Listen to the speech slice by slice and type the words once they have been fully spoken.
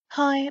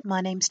Hi,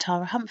 my name's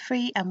Tara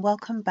Humphrey, and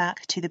welcome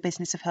back to the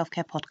Business of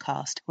Healthcare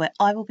podcast, where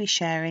I will be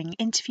sharing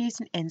interviews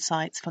and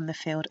insights from the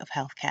field of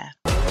healthcare.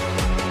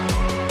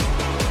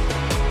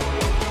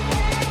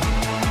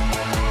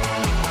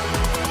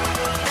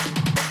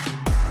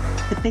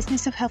 The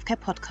Business of Healthcare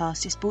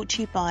podcast is brought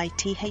to you by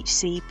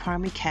THC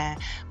Primary Care,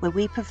 where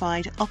we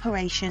provide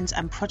operations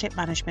and project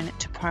management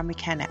to primary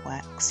care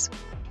networks.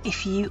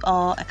 If you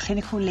are a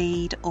clinical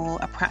lead or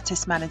a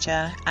practice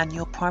manager and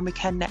your primary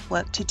care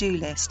network to-do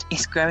list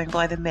is growing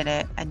by the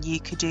minute and you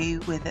could do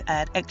with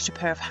an extra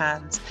pair of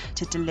hands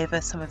to deliver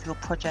some of your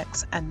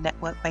projects and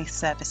network-based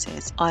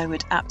services, I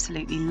would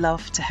absolutely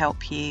love to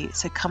help you.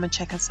 So come and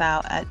check us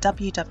out at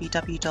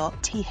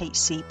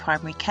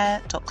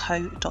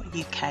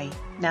www.thcprimarycare.co.uk.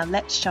 Now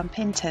let's jump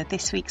into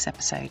this week's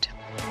episode.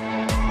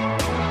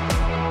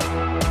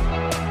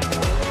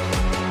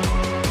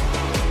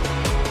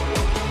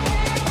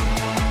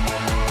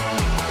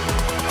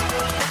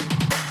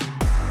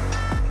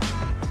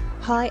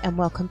 Hi and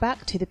welcome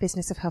back to the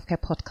Business of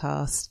Healthcare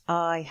podcast.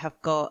 I have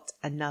got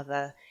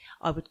another,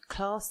 I would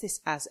class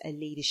this as a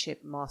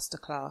leadership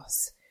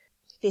masterclass.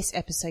 This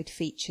episode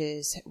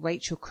features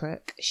Rachael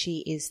Crook.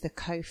 She is the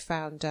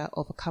co-founder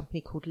of a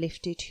company called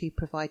Lifted, who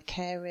provide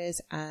carers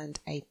and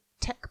a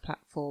tech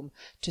platform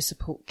to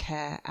support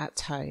care at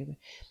home.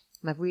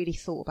 And I've really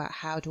thought about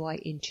how do I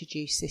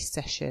introduce this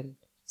session.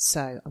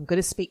 So I'm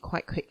going to speak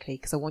quite quickly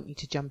because I want you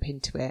to jump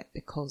into it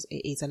because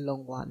it is a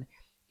long one.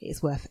 It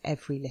is worth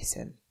every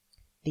listen.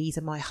 These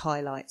are my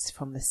highlights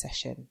from the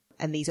session,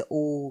 and these are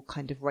all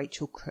kind of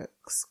Rachael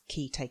Crook's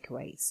key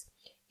takeaways.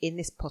 In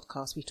this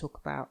podcast, we talk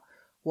about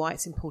why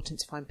it's important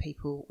to find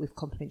people with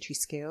complementary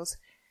skills.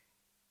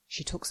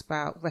 She talks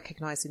about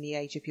recognising the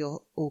age of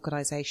your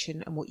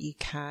organisation and what you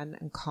can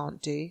and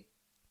can't do.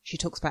 She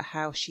talks about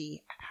how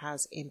she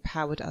has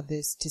empowered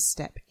others to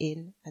step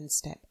in and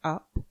step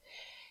up.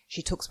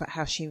 She talks about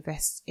how she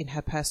invests in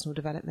her personal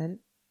development.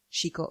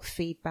 She got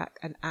feedback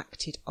and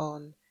acted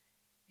on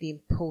the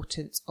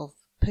importance of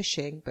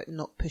pushing, but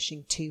not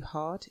pushing too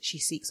hard. She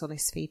seeks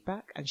honest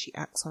feedback and she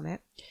acts on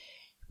it.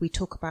 We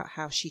talk about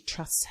how she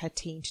trusts her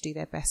team to do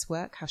their best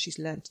work, how she's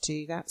learned to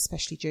do that,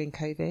 especially during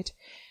COVID.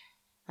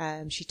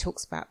 She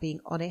talks about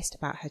being honest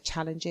about her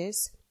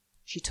challenges.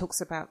 She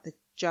talks about the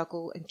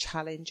juggle and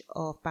challenge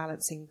of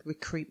balancing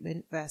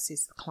recruitment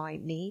versus the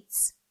client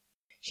needs.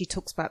 She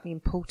talks about the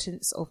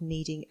importance of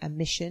needing a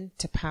mission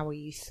to power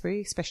you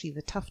through, especially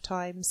the tough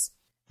times.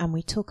 And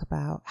we talk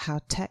about how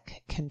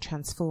tech can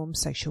transform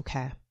social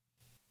care.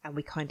 And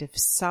we kind of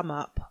sum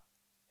up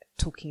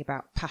talking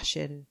about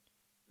passion,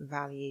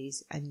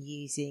 values, and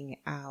using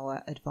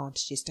our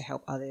advantages to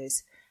help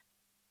others.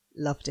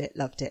 Loved it,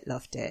 loved it,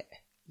 loved it.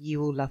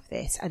 You will love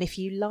this. And if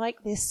you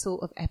like this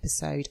sort of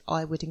episode,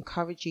 I would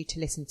encourage you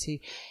to listen to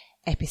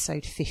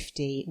episode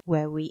 50,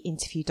 where we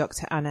interview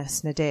Dr.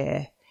 Anas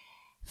Nadir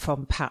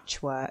from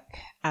Patchwork.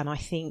 And I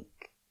think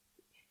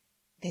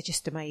they're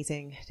just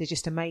amazing. They're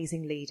just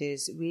amazing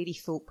leaders, really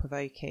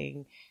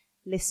thought-provoking.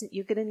 Listen,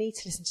 you're going to need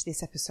to listen to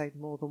this episode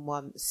more than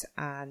once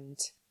and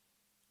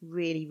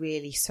really,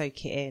 really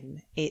soak it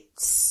in.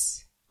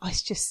 I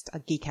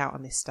geek out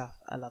on this stuff.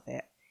 I love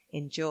it.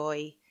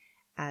 Enjoy.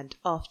 And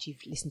after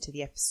you've listened to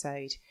the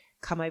episode,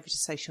 come over to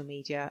social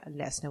media and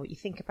let us know what you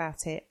think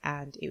about it.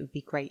 And it would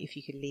be great if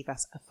you could leave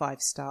us a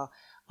 5-star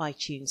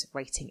iTunes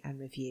rating and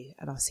review.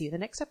 And I'll see you in the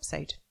next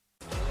episode.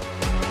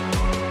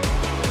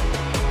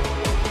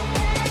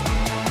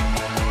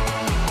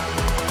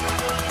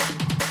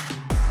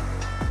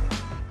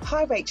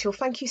 Hi, Rachael.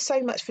 Thank you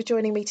so much for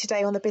joining me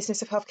today on the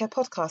Business of Healthcare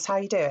podcast. How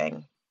are you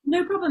doing?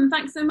 No problem.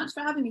 Thanks so much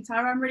for having me,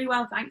 Tara. I'm really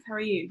well, thanks. How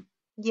are you?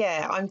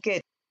 Yeah, I'm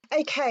good.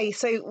 Okay,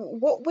 so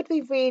what would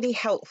be really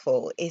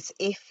helpful is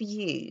if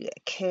you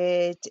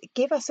could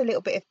give us a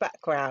little bit of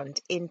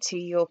background into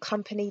your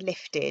company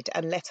Lifted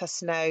and let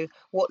us know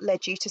what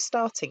led you to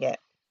starting it.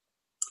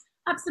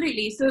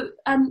 Absolutely. So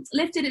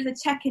Lifted is a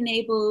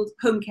tech-enabled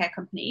home care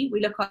company.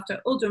 We look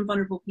after older and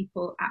vulnerable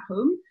people at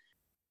home.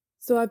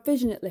 So our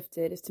vision at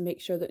Lifted is to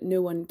make sure that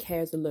no one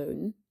cares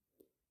alone.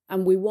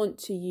 And we want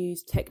to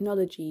use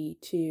technology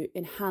to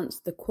enhance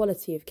the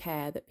quality of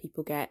care that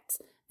people get,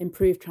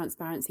 improve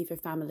transparency for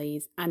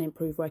families, and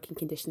improve working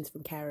conditions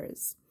from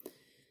carers.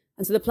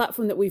 And so the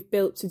platform that we've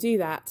built to do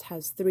that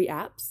has 3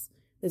 apps.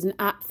 There's an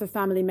app for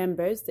family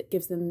members that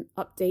gives them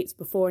updates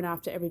before and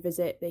after every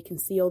visit. They can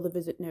see all the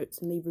visit notes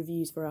and leave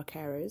reviews for our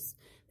carers.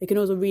 They can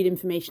also read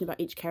information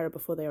about each carer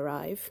before they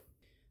arrive.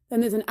 Then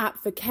there's an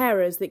app for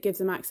carers that gives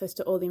them access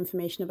to all the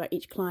information about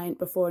each client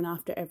before and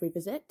after every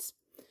visit.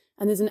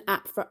 And there's an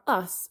app for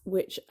us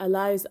which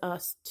allows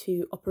us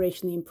to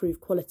operationally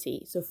improve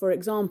quality. So for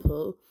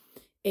example,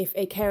 if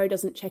a carer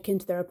doesn't check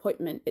into their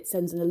appointment, it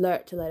sends an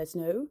alert to let us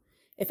know.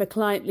 If a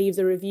client leaves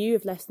a review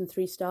of less than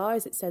 3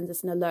 stars, it sends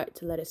us an alert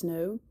to let us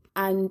know.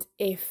 And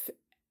if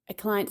a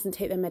client doesn't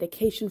take their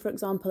medication, for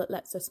example, it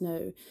lets us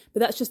know.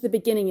 But that's just the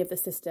beginning of the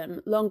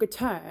system. Longer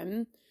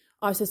term,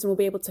 our system will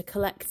be able to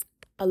collect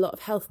a lot of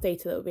health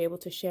data that we'll be able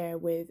to share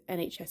with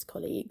NHS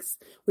colleagues.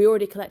 We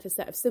already collect a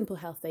set of simple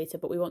health data,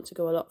 but we want to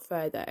go a lot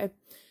further.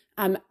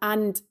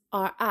 And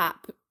our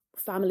app,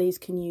 families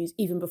can use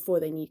even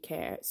before they need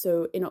care.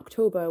 So in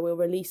October, we'll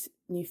release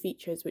new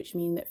features, which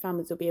mean that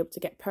families will be able to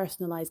get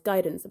personalised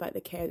guidance about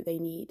the care that they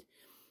need.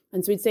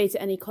 And so we'd say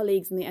to any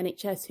colleagues in the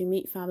NHS who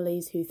meet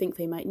families who think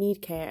they might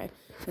need care,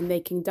 then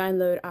they can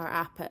download our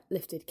app at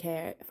Lifted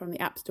Care from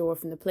the App Store,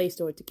 from the Play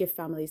Store, to give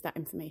families that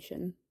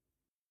information.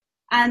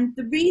 And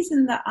the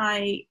reason that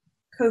I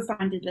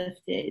co-founded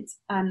Lifted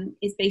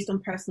is based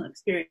on personal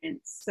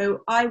experience.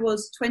 So I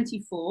was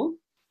 24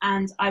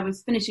 and I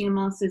was finishing a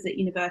master's at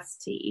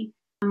university,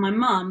 and my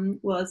mum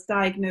was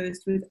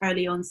diagnosed with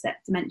early onset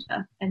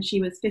dementia, and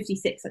she was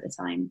 56 at the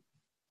time.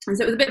 And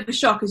so it was a bit of a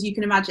shock, as you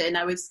can imagine.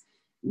 I was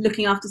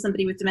looking after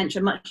somebody with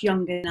dementia much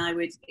younger than I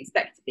would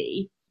expect to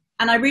be.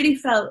 And I really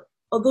felt,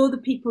 although the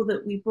people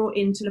that we brought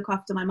in to look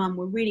after my mum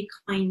were really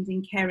kind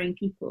and caring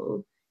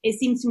people, it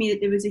seemed to me that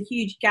there was a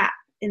huge gap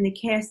in the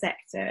care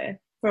sector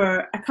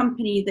for a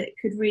company that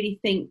could really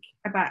think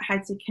about how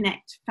to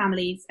connect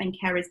families and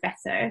carers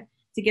better,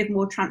 to give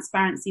more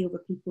transparency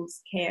over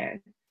people's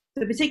care.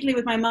 So particularly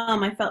with my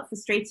mum, I felt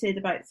frustrated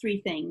about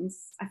three things.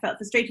 I felt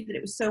frustrated that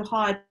it was so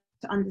hard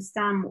to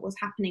understand what was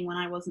happening when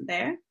I wasn't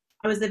there.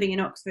 I was living in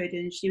Oxford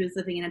and she was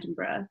living in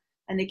Edinburgh,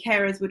 and the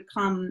carers would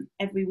come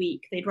every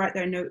week. They'd write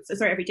their notes,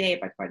 every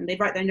day, they'd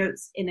write their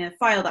notes in a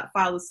file. That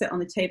file would sit on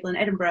the table in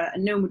Edinburgh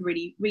and no one would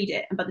really read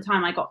it. And by the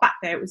time I got back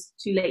there, it was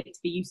too late to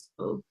be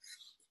useful.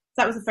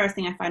 So that was the first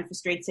thing I found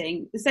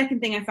frustrating. The second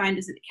thing I found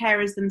is that the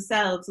carers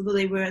themselves, although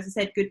they were, as I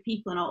said, good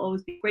people and I'll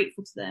always be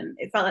grateful to them,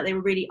 it felt like they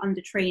were really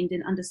undertrained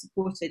and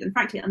undersupported and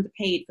frankly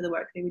underpaid for the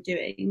work they were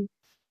doing.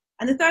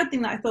 And the third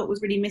thing that I thought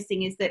was really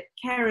missing is that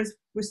carers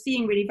were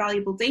seeing really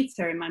valuable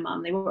data in my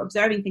mum. They were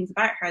observing things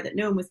about her that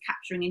no one was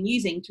capturing and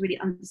using to really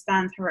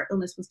understand how her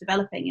illness was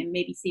developing and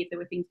maybe see if there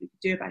were things we could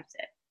do about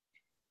it.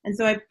 And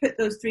so I put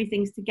those three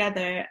things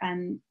together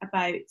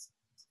about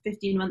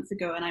 15 months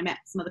ago, and I met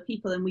some other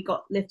people and we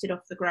got Lifted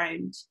off the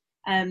ground.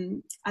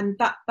 And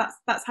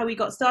that's how we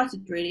got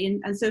started,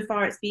 really. And so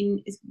far it's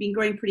been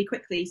growing pretty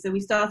quickly. So we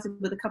started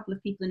with a couple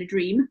of people in a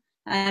dream,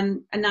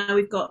 and now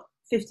we've got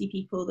 50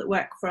 people that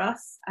work for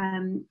us,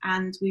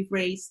 and we've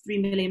raised £3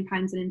 million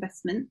in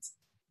investment.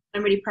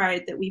 I'm really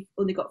proud that we've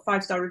only got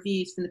 5-star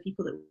reviews from the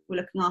people that we're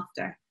looking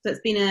after. So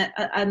it's been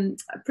a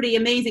pretty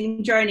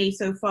amazing journey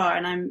so far,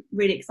 and I'm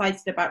really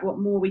excited about what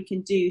more we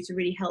can do to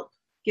really help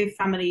give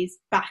families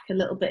back a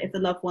little bit of the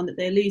loved one that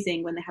they're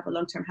losing when they have a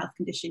long-term health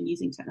condition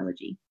using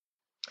technology.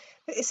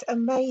 It's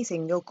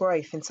amazing, your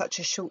growth in such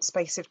a short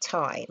space of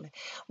time.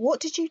 What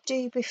did you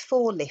do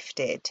before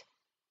Lifted?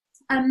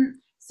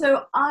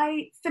 So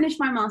I finished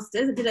my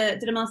master's. I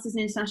did a master's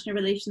in international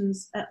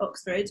relations at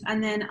Oxford,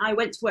 and then I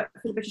went to work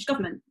for the British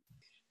government.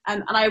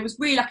 And I was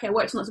really lucky. I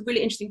worked on lots of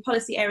really interesting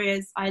policy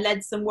areas. I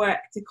led some work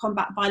to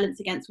combat violence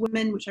against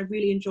women, which I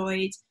really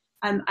enjoyed.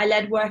 I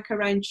led work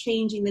around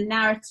changing the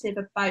narrative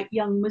about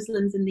young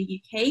Muslims in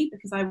the UK,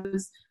 because I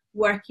was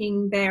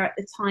working there at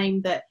the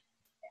time that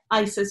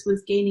ISIS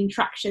was gaining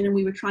traction, and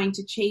we were trying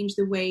to change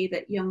the way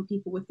that young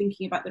people were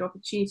thinking about their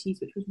opportunities,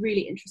 which was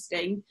really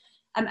interesting.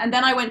 And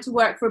then I went to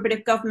work for a bit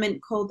of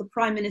government called the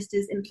Prime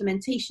Minister's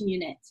Implementation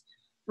Unit,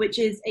 which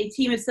is a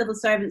team of civil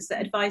servants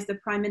that advise the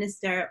Prime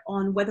Minister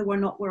on whether or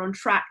not we're on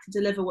track to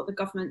deliver what the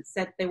government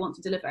said they want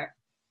to deliver.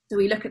 So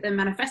we look at the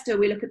manifesto,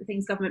 we look at the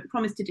things government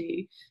promised to do,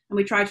 and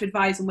we try to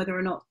advise on whether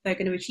or not they're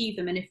going to achieve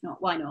them, and if not,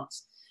 why not?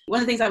 One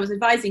of the things I was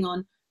advising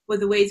on were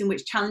the ways in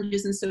which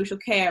challenges in social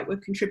care were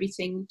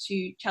contributing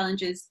to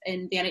challenges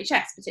in the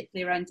NHS,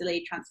 particularly around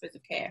delayed transfers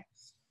of care.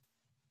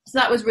 So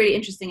that was really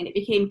interesting, and it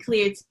became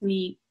clear to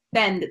me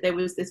then that there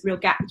was this real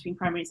gap between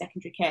primary and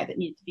secondary care that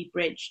needed to be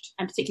bridged,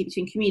 and particularly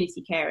between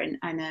community care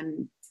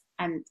and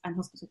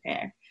hospital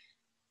care.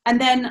 And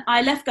then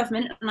I left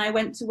government and I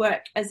went to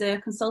work as a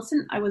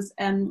consultant. I was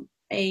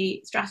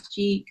a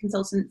strategy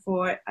consultant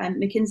for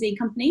McKinsey &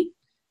 Company,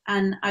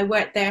 and I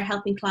worked there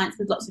helping clients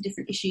with lots of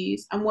different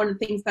issues. And one of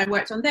the things that I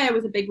worked on there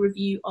was a big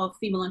review of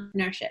female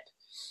entrepreneurship.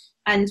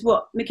 And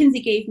what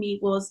McKinsey gave me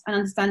was an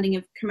understanding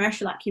of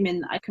commercial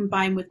acumen that I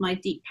combined with my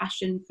deep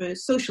passion for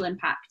social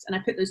impact. And I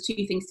put those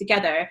two things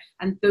together,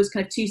 and those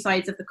kind of two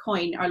sides of the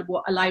coin are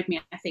what allowed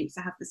me, I think,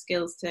 to have the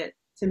skills to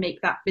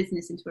make that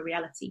business into a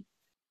reality.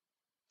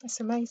 That's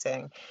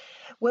amazing.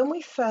 When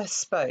we first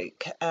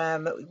spoke,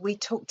 we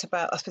talked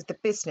about, I suppose, the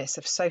business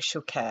of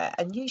social care,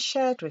 and you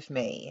shared with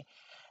me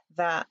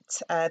that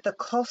the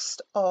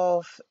cost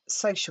of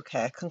social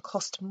care can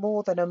cost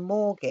more than a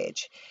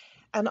mortgage.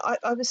 And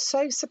I was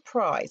so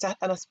surprised, and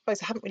I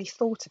suppose I hadn't really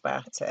thought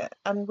about it.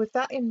 And with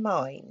that in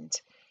mind,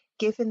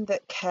 given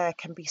that care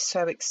can be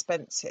so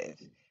expensive,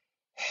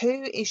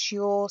 who is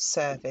your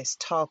service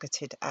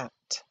targeted at?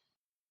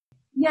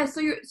 Yeah,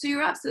 so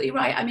you're absolutely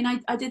right. I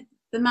mean, I did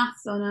the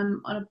maths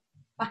on a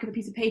back of a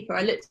piece of paper.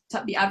 I looked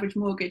up the average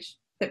mortgage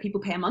that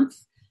people pay a month,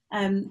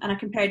 and I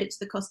compared it to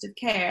the cost of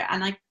care,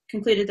 and I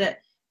concluded that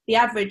the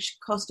average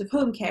cost of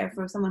home care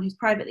for someone who's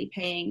privately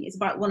paying is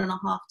about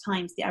 1.5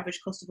 times the average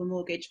cost of a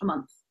mortgage a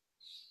month.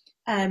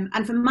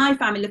 And for my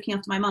family, looking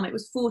after my mum, it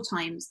was 4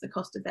 times the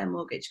cost of their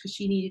mortgage because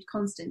she needed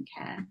constant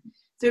care.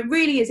 So it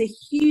really is a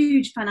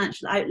huge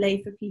financial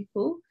outlay for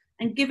people.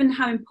 And given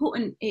how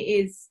important it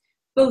is,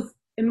 both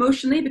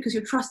emotionally, because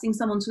you're trusting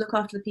someone to look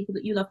after the people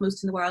that you love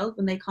most in the world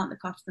when they can't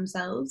look after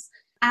themselves,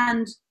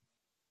 and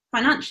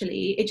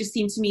financially, it just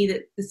seemed to me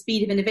that the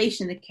speed of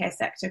innovation in the care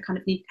sector kind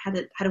of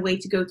had a way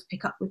to go to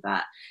pick up with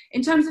that.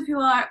 In terms of who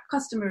our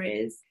customer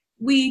is,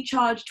 we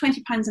charge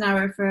 £20 an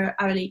hour for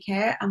hourly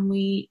care, and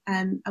we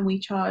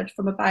charge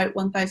from about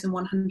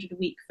 1,100 a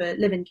week for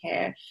live-in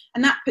care,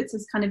 and that puts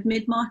us kind of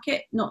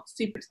mid-market, not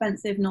super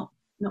expensive, not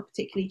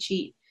particularly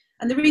cheap.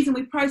 And the reason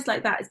we price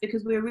like that is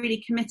because we're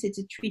really committed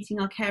to treating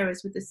our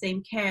carers with the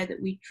same care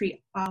that we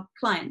treat our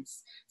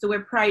clients. So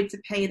we're proud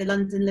to pay the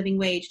London living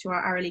wage to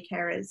our hourly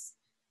carers.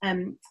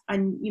 And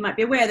you might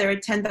be aware there are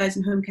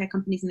 10,000 home care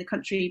companies in the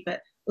country,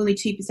 but only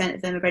 2%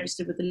 of them are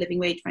registered with the Living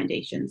Wage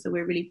Foundation. So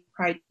we're really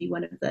proud to be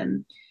one of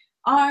them.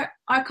 Our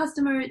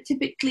customer,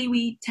 typically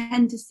we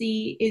tend to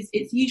see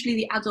it's usually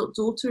the adult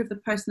daughter of the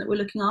person that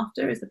we're looking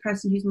after is the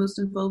person who's most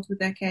involved with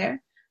their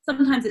care.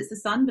 Sometimes it's the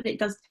son, but it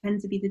does tend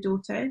to be the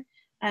daughter.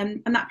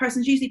 And that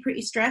person's usually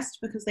pretty stressed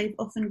because they've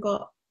often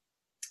got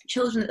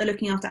children that they're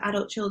looking after,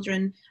 adult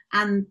children,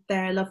 and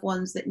their loved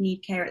ones that need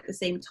care at the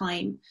same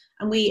time.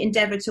 And we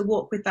endeavour to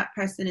walk with that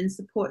person and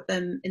support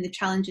them in the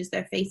challenges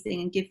they're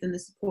facing and give them the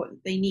support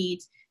that they need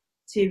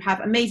to have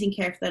amazing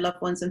care for their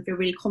loved ones and feel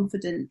really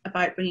confident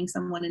about bringing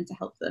someone in to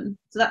help them.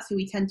 So that's who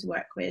we tend to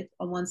work with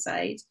on one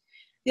side.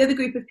 The other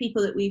group of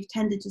people that we've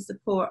tended to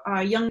support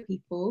are young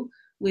people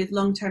with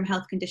long-term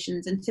health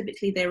conditions, and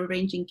typically they're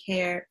arranging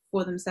care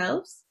for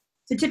themselves.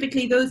 So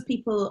typically those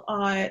people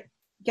are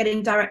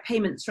getting direct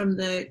payments from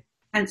the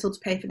council to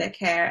pay for their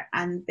care,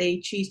 and they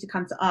choose to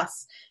come to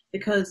us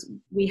because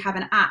we have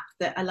an app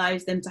that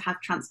allows them to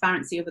have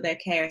transparency over their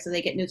care. So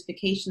they get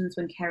notifications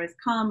when carers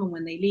come and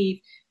when they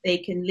leave. They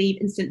can leave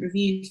instant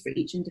reviews for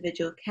each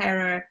individual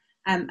carer,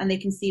 and they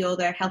can see all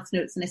their health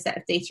notes and a set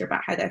of data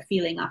about how they're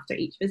feeling after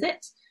each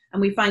visit. And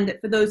we find that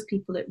for those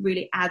people, it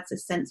really adds a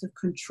sense of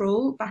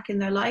control back in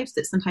their lives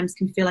that sometimes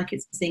can feel like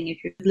it's missing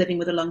if you're living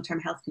with a long-term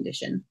health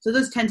condition. So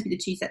those tend to be the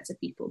two sets of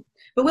people.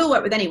 But we'll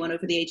work with anyone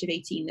over the age of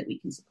 18 that we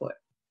can support.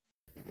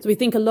 So we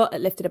think a lot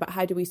at Lifted about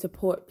how do we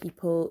support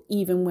people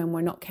even when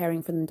we're not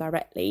caring for them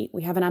directly.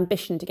 We have an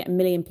ambition to get 1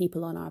 million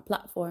people on our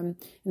platform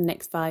in the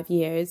next 5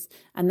 years.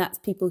 And that's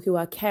people who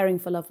are caring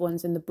for loved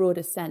ones in the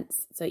broadest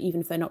sense. So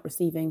even if they're not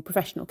receiving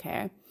professional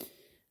care.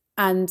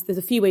 And there's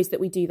a few ways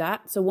that we do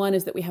that. So one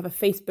is that we have a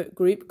Facebook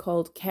group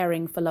called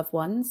Caring for Loved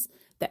Ones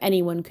that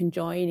anyone can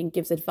join and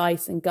gives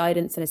advice and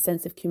guidance and a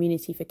sense of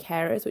community for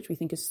carers, which we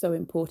think is so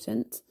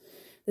important.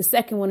 The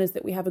second one is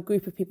that we have a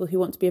group of people who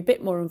want to be a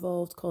bit more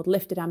involved called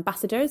Lifted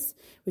Ambassadors,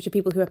 which are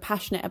people who are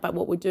passionate about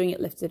what we're doing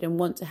at Lifted and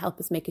want to help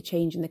us make a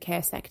change in the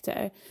care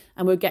sector.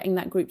 And we're getting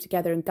that group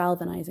together and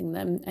galvanising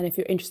them. And if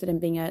you're interested in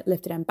being a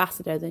Lifted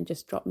Ambassador, then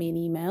just drop me an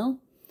email.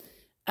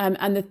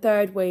 And the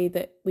third way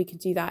that we can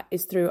do that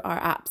is through our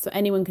app. So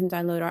anyone can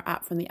download our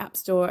app from the App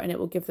Store, and it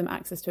will give them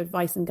access to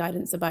advice and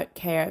guidance about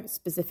care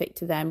specific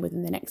to them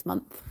within the next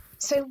month.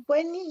 So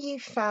when you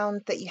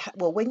found that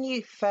when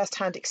you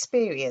first-hand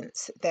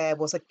experienced there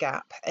was a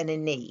gap and a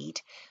need,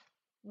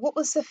 what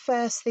was the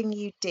first thing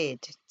you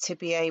did to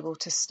be able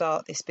to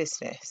start this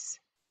business?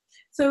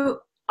 So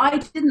I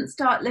didn't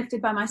start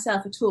Lifted by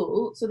myself at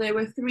all. So there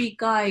were 3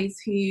 guys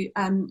who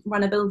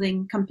run a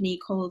building company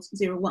called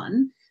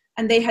 01.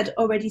 And they had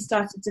already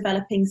started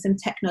developing some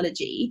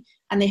technology,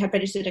 and they had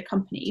registered a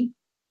company.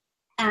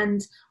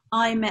 And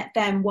I met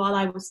them while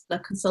I was a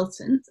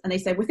consultant, and they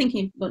said, we're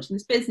thinking of launching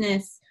this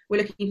business.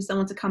 We're looking for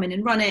someone to come in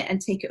and run it and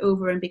take it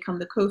over and become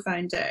the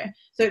co-founder.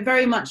 So it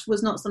very much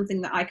was not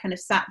something that I kind of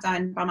sat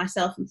down by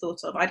myself and thought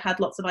of. I'd had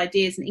lots of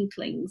ideas and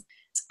inklings,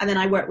 and then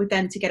I worked with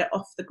them to get it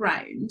off the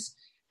ground.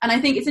 And I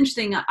think it's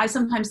interesting. I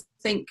sometimes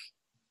think,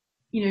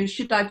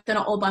 should I have done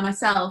it all by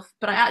myself?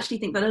 But I actually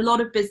think that a lot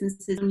of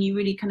businesses, when you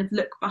really kind of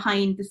look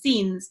behind the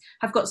scenes,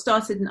 have got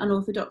started in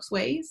unorthodox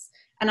ways.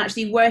 And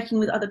actually working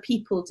with other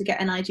people to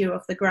get an idea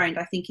off the ground,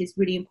 I think is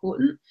really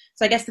important.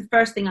 So I guess the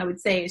first thing I would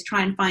say is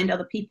try and find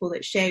other people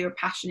that share your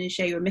passion and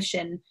share your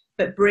mission,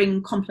 but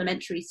bring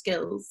complementary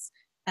skills,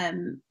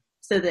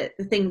 so that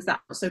the things that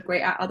I'm so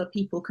great at other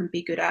people can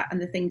be good at,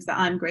 and the things that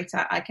I'm great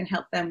at, I can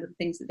help them with the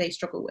things that they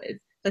struggle with.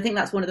 So I think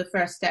that's one of the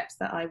first steps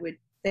that I would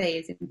say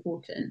is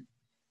important.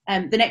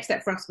 The next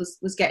step for us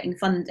was getting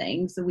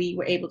funding. So we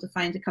were able to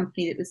find a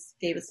company that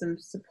gave us some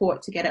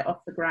support to get it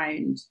off the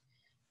ground.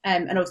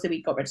 And obviously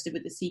we got registered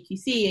with the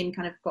CQC and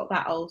kind of got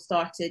that all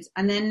started.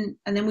 And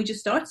then we just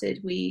started.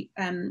 We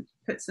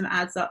put some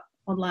ads up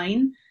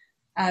online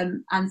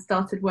and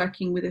started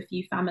working with a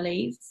few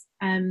families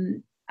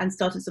and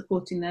started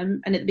supporting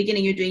them. And at the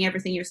beginning, you're doing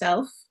everything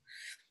yourself.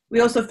 We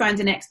also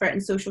found an expert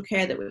in social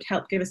care that would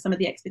help give us some of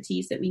the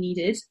expertise that we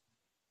needed.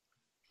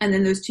 And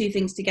then those two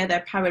things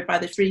together, powered by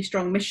this really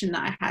strong mission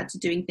that I had to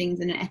doing things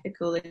in an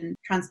ethical and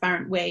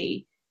transparent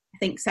way, I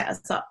think set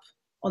us up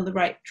on the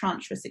right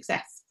tranche for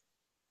success.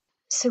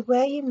 So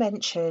where you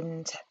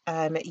mentioned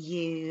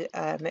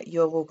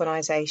your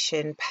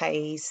organisation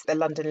pays the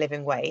London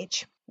living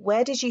wage,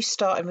 Where did you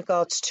start in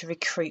regards to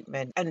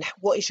recruitment, and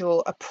what is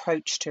your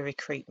approach to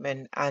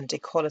recruitment and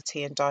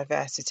equality and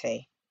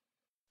diversity?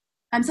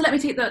 So let me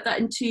take that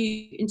in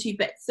two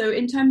bits. So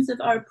in terms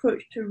of our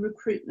approach to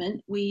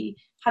recruitment, we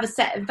have a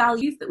set of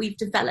values that we've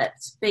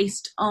developed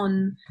based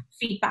on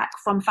feedback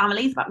from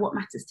families about what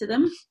matters to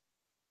them,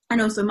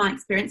 and also my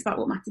experience about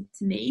what mattered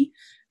to me.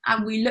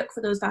 And we look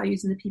for those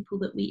values in the people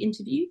that we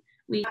interview.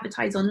 We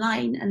advertise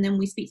online, and then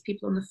we speak to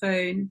people on the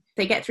phone. If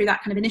they get through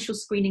that kind of initial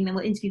screening, then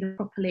we'll interview them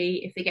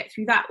properly. If they get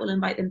through that, we'll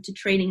invite them to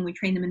training. We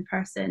train them in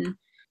person.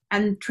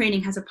 And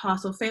training has a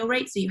pass or fail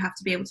rate, so you have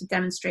to be able to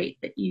demonstrate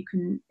that you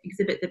can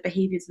exhibit the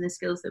behaviours and the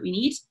skills that we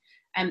need.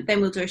 Then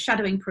we'll do a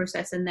shadowing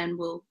process, and then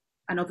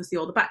and obviously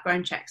all the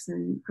background checks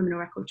and criminal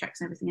record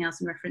checks and everything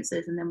else and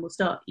references, and then we'll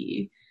start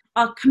you.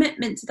 Our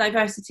commitment to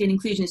diversity and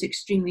inclusion is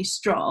extremely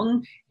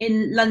strong.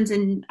 In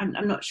London,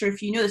 I'm not sure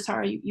if you know this,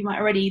 Tara, you might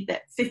already,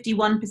 that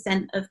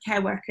 51% of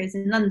care workers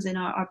in London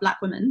are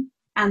Black women.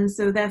 And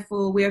so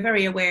therefore we are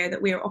very aware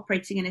that we are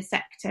operating in a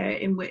sector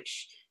in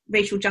which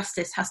racial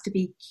justice has to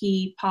be a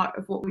key part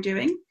of what we're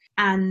doing.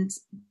 And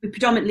we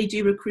predominantly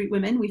do recruit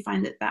women. We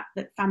find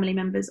that family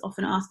members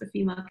often ask for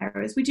female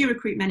carers. We do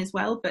recruit men as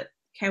well, but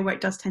care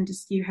work does tend to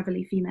skew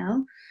heavily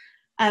female.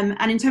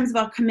 And in terms of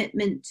our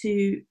commitment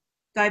to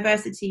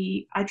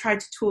diversity, I try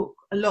to talk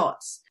a lot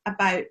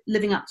about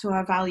living up to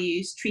our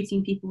values,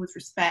 treating people with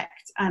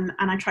respect, and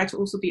I try to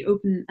also be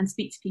open and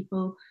speak to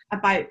people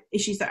about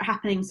issues that are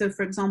happening. So,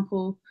 for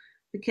example,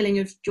 the killing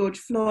of George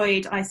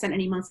Floyd, I sent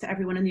an email to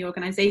everyone in the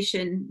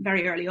organisation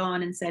very early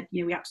on and said,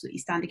 we absolutely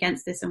stand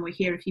against this, and we're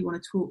here if you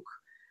want to talk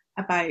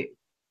about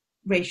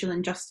racial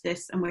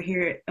injustice, and we're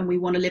here and we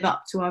want to live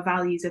up to our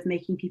values of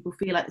making people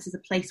feel like this is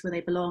a place where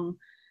they belong.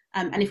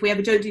 And if we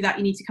ever don't do that,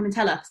 you need to come and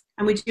tell us.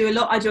 And I do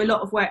a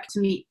lot of work to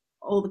meet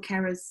all the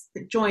carers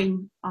that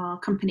join our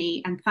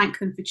company and thank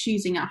them for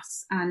choosing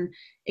us and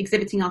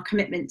exhibiting our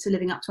commitment to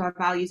living up to our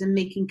values and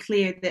making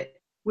clear that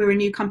we're a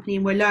new company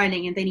and we're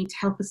learning, and they need to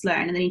help us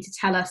learn, and they need to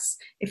tell us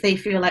if they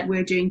feel like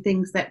we're doing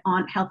things that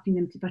aren't helping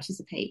them to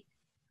participate.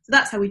 So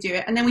that's how we do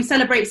it. And then we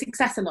celebrate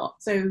success a lot.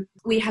 So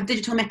we have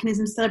digital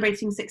mechanisms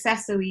celebrating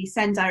success. So we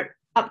send out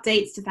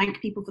updates to thank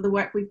people for the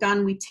work we've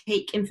done. We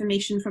take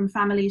information from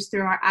families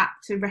through our app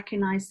to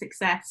recognise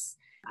success,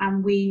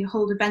 and we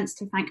hold events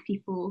to thank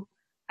people.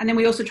 And then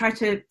we also try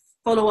to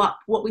follow up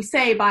what we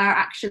say by our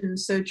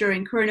actions. So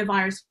during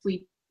coronavirus,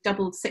 we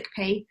doubled sick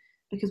pay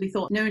because we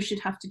thought no one should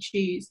have to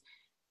choose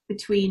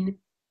between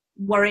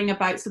worrying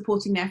about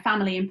supporting their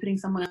family and putting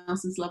someone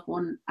else's loved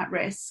one at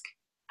risk.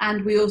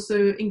 And we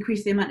also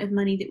increased the amount of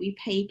money that we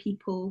pay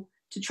people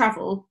to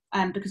travel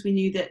because we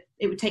knew that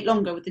it would take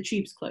longer with the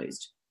tubes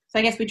closed. So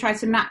I guess we try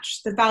to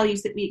match the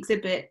values that we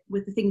exhibit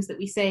with the things that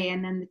we say,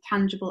 and then the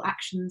tangible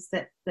actions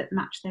that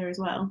match there as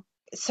well.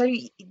 So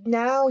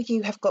now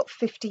you have got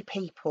 50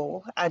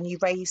 people and you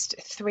raised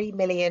 £3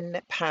 million.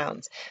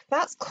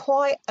 That's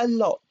quite a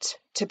lot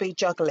to be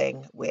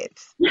juggling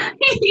with.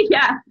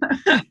 Yeah.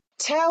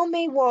 Tell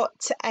me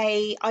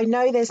I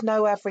know there's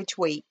no average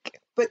week,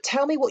 but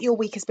tell me what your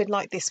week has been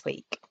like this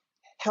week.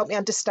 Help me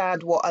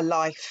understand what a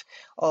life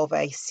of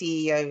a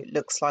CEO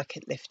looks like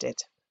at Lifted.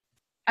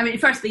 I mean,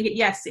 firstly,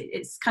 yes,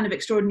 it's kind of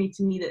extraordinary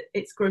to me that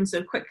it's grown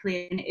so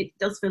quickly, and it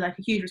does feel like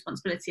a huge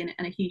responsibility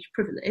and a huge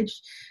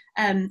privilege.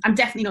 I'm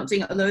definitely not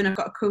doing it alone. I've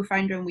got a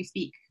co-founder and we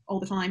speak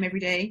all the time, every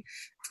day,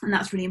 and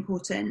that's really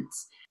important.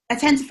 I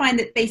tend to find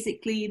that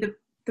basically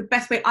the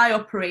best way I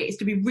operate is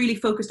to be really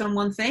focused on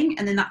one thing,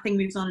 and then that thing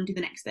moves on and do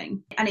the next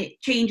thing. And it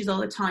changes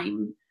all the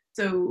time.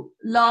 So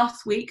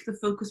last week, the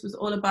focus was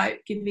all about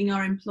giving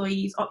our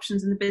employees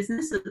options in the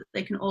business so that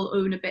they can all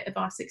own a bit of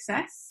our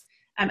success.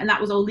 And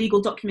that was all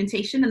legal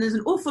documentation. And there's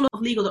an awful lot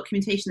of legal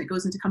documentation that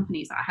goes into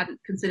companies that I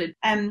hadn't considered.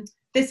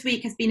 This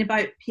week has been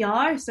about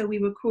PR. So we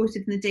were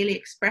quoted in the Daily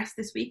Express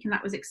this week, and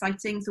that was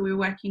exciting. So we were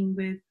working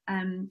with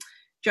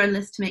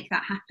journalists to make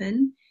that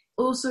happen.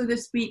 Also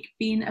this week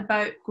been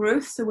about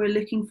growth. So we're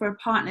looking for a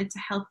partner to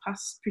help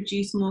us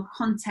produce more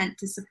content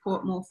to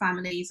support more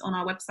families on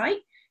our website.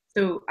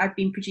 So I've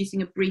been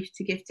producing a brief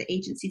to give to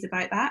agencies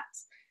about that.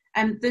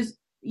 There's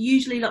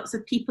usually lots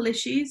of people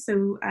issues.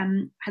 So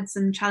had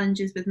some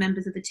challenges with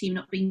members of the team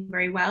not being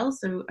very well.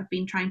 So I've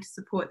been trying to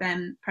support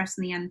them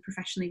personally and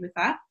professionally with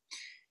that.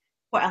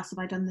 What else have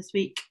I done this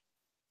week?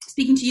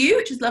 Speaking to you,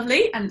 which is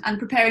lovely, and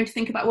preparing to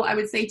think about what I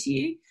would say to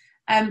you.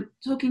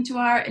 Talking to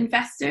our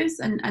investors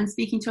and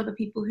speaking to other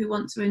people who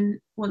want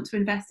to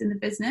invest in the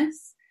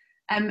business.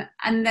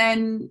 And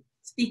then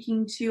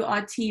speaking to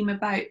our team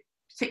about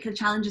particular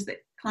challenges that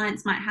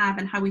clients might have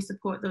and how we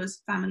support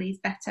those families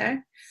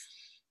better.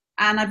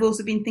 And I've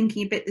also been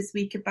thinking a bit this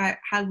week about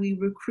how we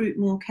recruit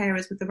more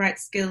carers with the right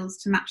skills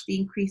to match the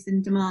increase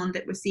in demand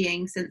that we're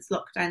seeing since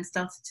lockdown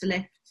started to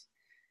lift.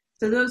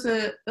 So those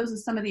are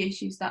some of the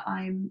issues that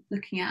I'm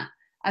looking at.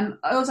 I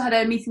also had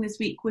a meeting this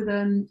week with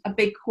a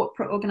big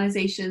corporate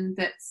organisation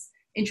that's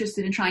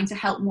interested in trying to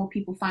help more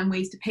people find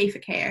ways to pay for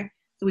care.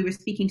 So we were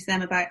speaking to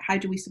them about how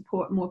do we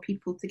support more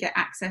people to get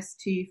access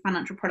to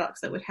financial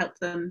products that would help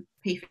them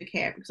pay for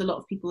care, because a lot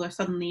of people are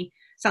suddenly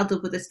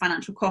saddled with this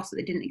financial cost that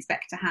they didn't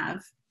expect to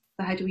have.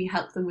 So how do we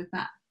help them with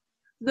that?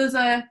 Those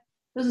are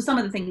some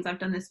of the things I've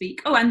done this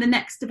week. Oh, and the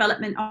next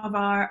development of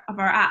our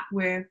app,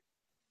 where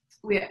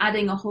we're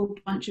adding a whole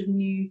bunch of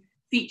new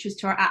features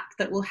to our app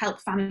that will help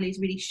families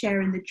really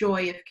share in the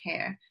joy of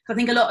care. So I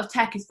think a lot of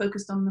tech is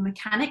focused on the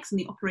mechanics and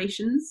the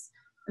operations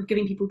of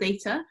giving people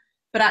data.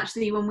 But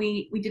actually, when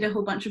we did a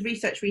whole bunch of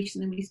research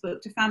recently, we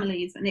spoke to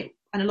families, and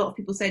a lot of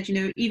people said,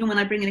 even when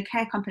I bring in a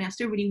care company, I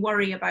still really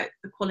worry about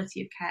the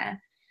quality of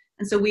care.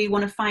 And so we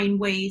want to find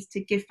ways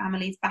to give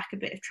families back a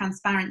bit of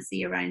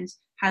transparency around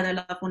how their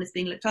loved one is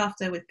being looked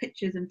after, with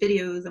pictures and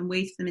videos and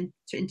ways for them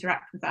to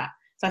interact with that.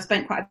 So I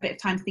spent quite a bit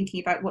of time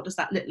thinking about what does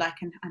that look like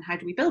and how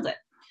do we build it.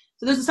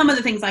 So those are some of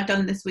the things I've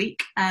done this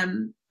week,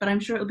 but I'm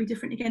sure it'll be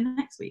different again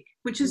next week,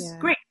 which is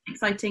great,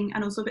 exciting,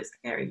 and also a bit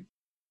scary.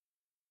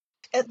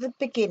 At the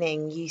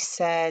beginning, you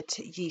said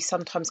you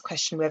sometimes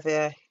question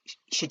whether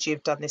should you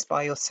have done this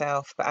by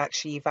yourself, but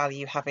actually you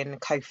value having a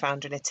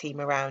co-founder and a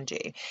team around you.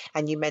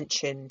 And you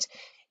mentioned,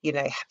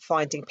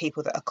 finding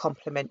people that are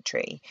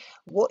complementary.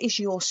 What is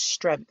your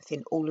strength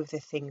in all of the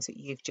things that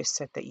you've just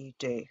said that you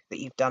do, that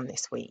you've done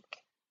this week?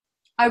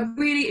 I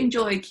really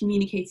enjoy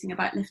communicating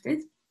about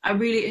Lifted. I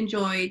really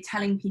enjoy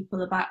telling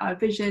people about our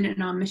vision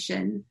and our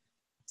mission.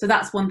 So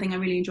that's one thing I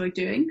really enjoy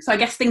doing. So I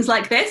guess things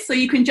like this, so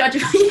you can judge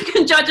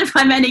if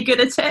I'm any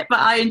good at it, but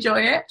I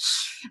enjoy it.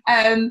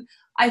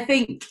 I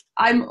think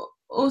I'm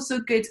also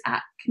good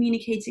at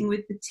communicating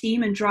with the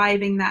team and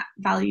driving that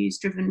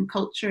values-driven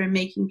culture and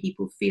making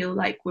people feel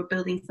like we're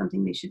building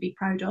something they should be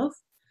proud of.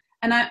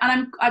 And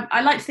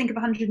I like to think of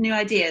 100 new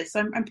ideas. So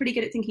I'm pretty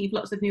good at thinking of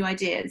lots of new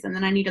ideas, and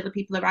then I need other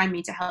people around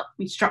me to help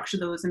me structure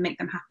those and make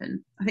them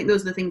happen. I think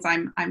those are the things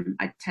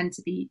I tend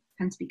to be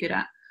good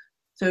at.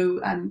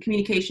 So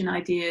communication,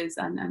 ideas,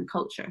 and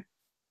culture.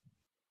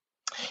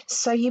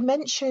 So you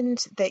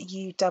mentioned that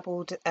you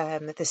doubled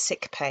the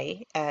sick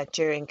pay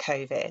during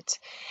COVID,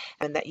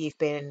 and that you've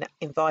been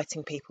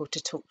inviting people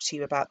to talk to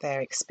you about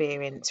their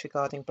experience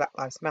regarding Black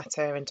Lives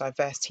Matter and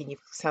diversity. And it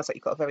sounds like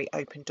you've got a very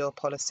open door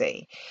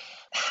policy.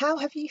 How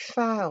have you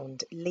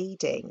found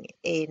leading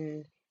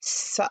in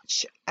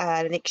such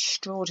an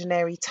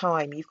extraordinary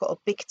time? You've got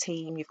a big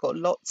team, you've got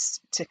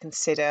lots to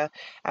consider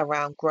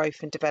around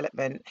growth and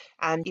development,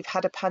 and you've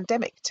had a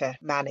pandemic to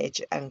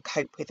manage and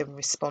cope with and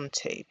respond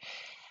to.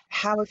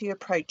 How have you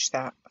approached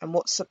that, and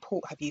what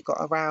support have you got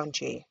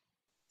around you?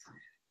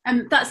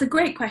 That's a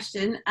great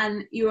question,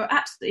 and you are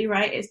absolutely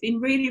right. It's been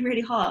really,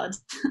 really hard.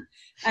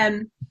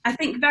 I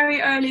think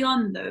very early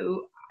on,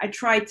 though, I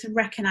tried to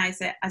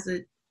recognise it as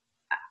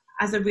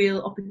a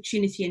real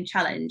opportunity and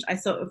challenge. I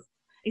sort of,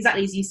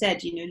 exactly as you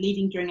said,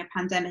 leading during a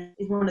pandemic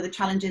is one of the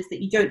challenges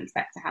that you don't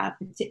expect to have,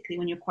 particularly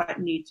when you're quite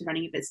new to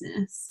running a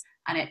business.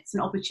 And it's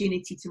an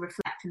opportunity to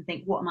reflect and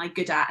think, what am I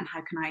good at, and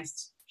how can I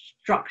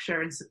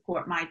structure and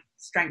support my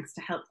strengths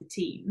to help the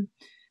team?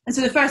 And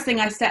so the first thing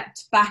I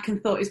stepped back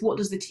and thought is, what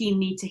does the team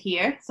need to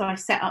hear? So I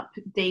set up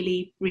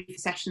daily brief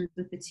sessions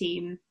with the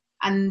team,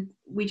 and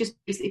we just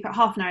basically put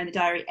half an hour in the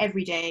diary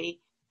every day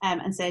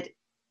and said,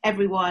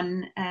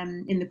 everyone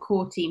in the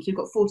core team, so we've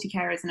got 40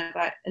 carers and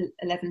about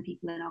 11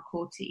 people in our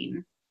core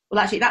team. Well,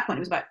 actually at that point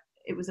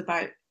it was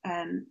about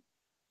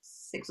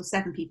 6 or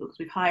 7 people, because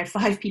we've hired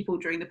 5 people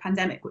during the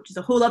pandemic, which is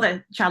a whole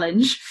other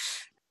challenge.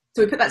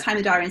 So we put that time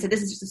in the diary and said,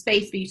 this is just a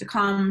space for you to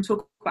come,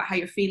 talk about how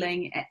you're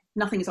feeling.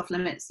 Nothing is off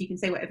limits. You can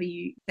say whatever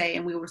you say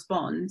and we'll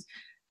respond.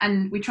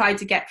 And we tried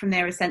to get from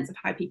there a sense of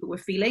how people were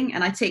feeling.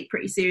 And I take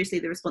pretty seriously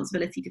the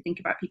responsibility to think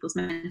about people's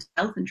mental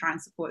health and try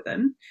and support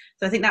them.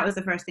 So I think that was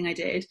the first thing I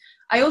did.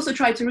 I also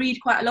tried to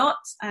read quite a lot.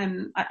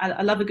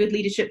 I love a good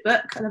leadership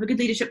book. I love a good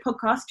leadership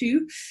podcast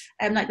too,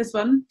 like this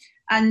one.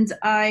 And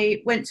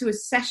I went to a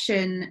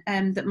session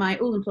that my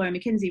old employer,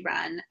 McKinsey,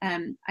 ran.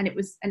 And it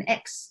was an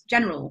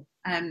ex-general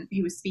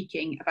who was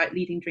speaking about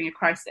leading during a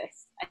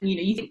crisis. And,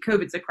 you think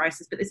COVID's a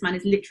crisis, but this man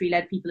has literally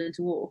led people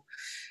into war.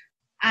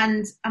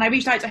 And I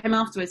reached out to him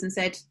afterwards and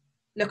said,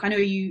 look, I know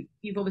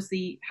you've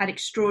obviously had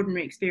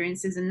extraordinary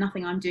experiences, and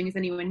nothing I'm doing is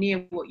anywhere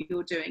near what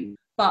you're doing,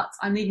 but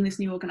I'm leading this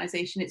new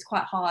organisation. It's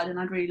quite hard, and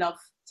I'd really love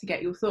to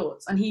get your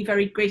thoughts. And he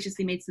very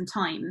graciously made some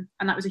time,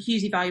 and that was a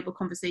hugely valuable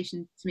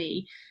conversation to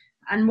me.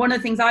 And one of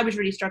the things I was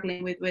really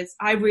struggling with was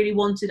I really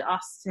wanted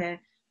us to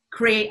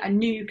create a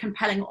new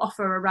compelling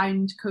offer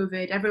around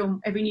COVID.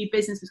 Every new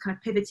business was kind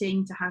of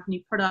pivoting to have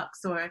new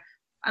products,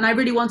 and I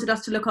really wanted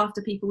us to look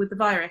after people with the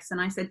virus.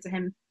 And I said to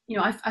him,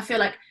 I feel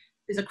like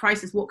there's a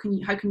crisis.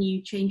 How can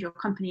you change your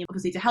company,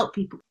 obviously, to help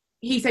people?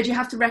 He said, you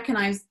have to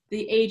recognize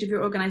the age of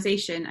your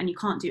organization, and you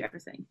can't do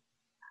everything.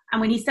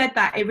 And when he said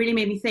that, it really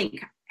made me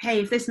think,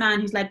 hey, if this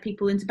man who's led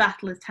people into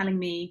battle is telling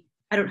me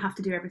I don't have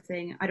to do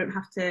everything, I don't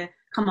have to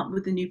come up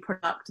with the new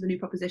product, the new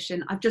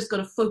proposition, I've just got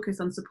to focus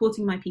on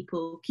supporting my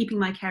people, keeping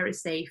my carers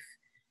safe,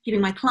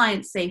 keeping my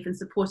clients safe and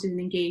supported and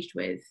engaged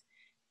with.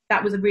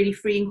 That was a really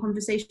freeing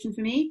conversation for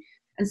me.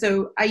 And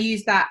so I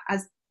used that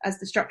as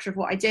the structure of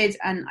what I did.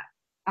 And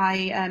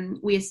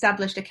we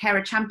established a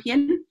carer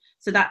champion.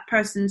 So that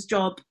person's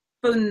job,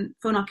 phone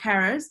our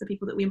carers, the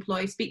people that we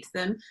employ, speak to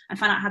them and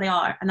find out how they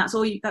are. And that's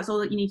all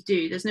that you need to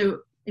do. There's no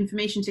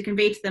information to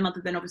convey to them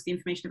other than obviously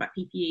information about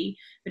PPE,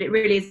 but it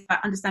really is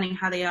about understanding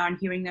how they are and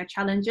hearing their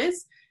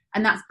challenges.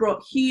 And that's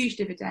brought huge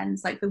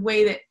dividends. Like the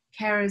way that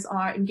carers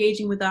are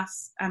engaging with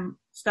us,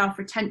 staff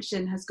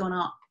retention has gone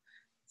up.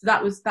 So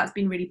that's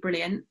been really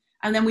brilliant.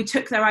 And then we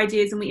took their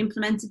ideas and we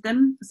implemented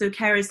them. So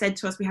carers said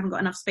to us, we haven't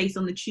got enough space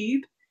on the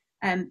tube,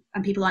 and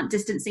people aren't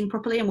distancing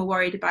properly, and we're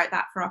worried about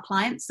that for our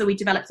clients. So we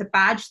developed a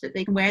badge that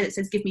they can wear that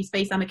says, "Give me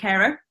space, I'm a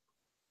carer."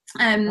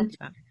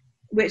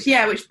 Which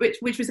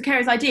was the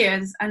carers'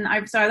 ideas,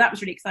 and so that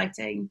was really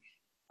exciting.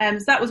 So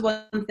that was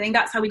one thing.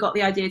 That's how we got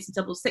the idea to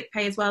double sick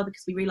pay as well,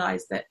 because we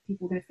realised that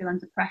people were going to feel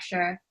under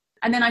pressure.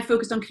 And then I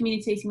focused on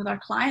communicating with our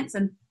clients,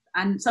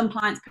 and some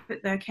clients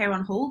put their care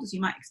on hold, as you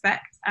might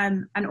expect,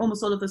 and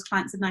almost all of those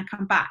clients have now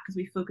come back because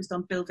we focused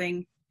on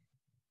building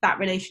that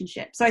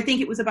relationship. So I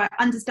think it was about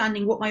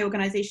understanding what my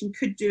organisation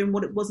could do and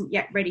what it wasn't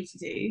yet ready to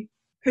do,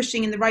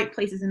 pushing in the right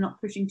places and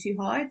not pushing too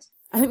hard.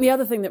 I think the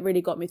other thing that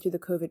really got me through the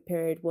COVID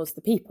period was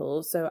the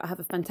people. So I have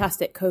a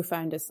fantastic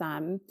co-founder,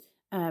 Sam,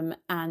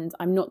 and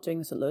I'm not doing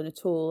this alone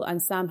at all.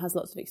 And Sam has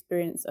lots of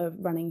experience of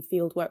running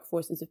field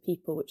workforces of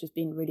people, which has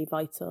been really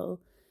vital.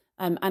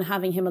 And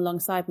having him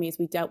alongside me as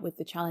we dealt with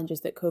the challenges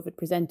that COVID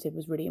presented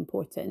was really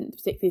important,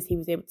 particularly as he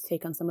was able to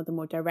take on some of the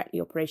more directly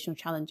operational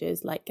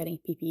challenges like getting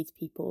PPE to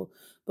people,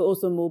 but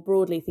also more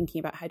broadly thinking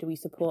about how do we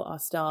support our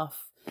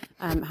staff,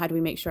 how do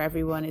we make sure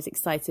everyone is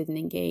excited and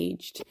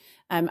engaged,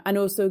 and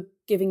also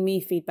giving me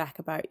feedback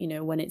about,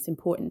 when it's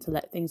important to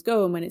let things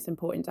go and when it's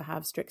important to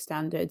have strict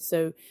standards.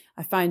 So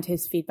I found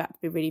his feedback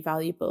to be really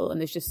valuable,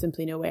 and there's just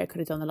simply no way I could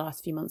have done the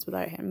last few months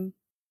without him.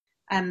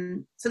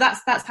 So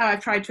that's how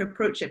I've tried to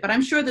approach it. But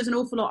I'm sure there's an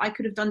awful lot I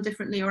could have done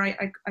differently, or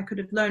I could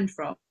have learned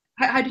from.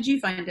 How did you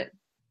find it?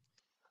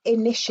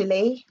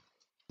 Initially,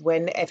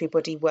 when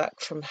everybody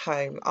worked from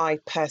home, I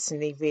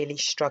personally really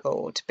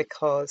struggled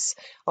because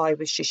I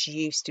was just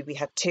used to, we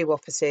had 2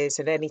 offices,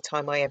 and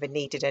anytime I ever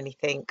needed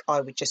anything,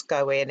 I would just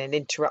go in and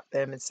interrupt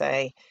them and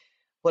say,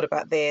 what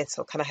about this?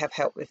 Or can I have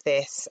help with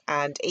this?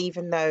 And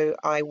even though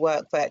I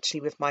work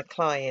virtually with my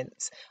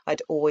clients,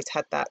 I'd always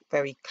had that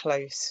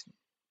close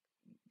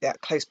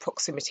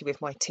proximity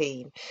with my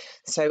team.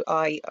 So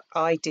I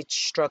did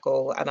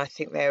struggle, and I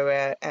think there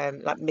were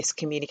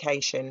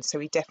miscommunication. So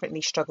we definitely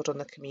struggled on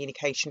the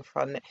communication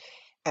front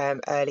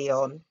early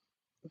on.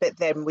 But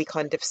then we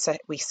kind of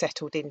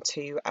settled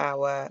into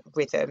our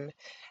rhythm,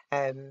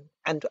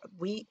 and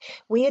we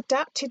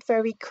adapted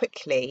very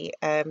quickly.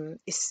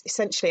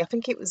 Essentially, I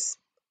think it was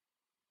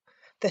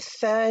the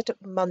 3rd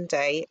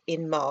Monday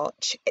in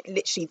March,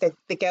 literally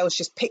the girls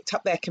just picked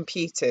up their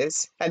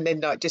computers and then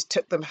just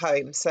took them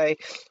home. So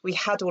we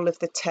had all of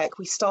the tech.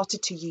 We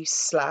started to use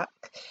Slack.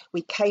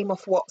 We came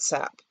off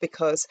WhatsApp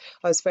because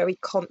I was very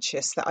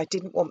conscious that I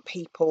didn't want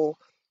people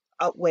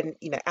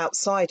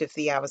outside of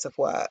the hours of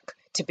work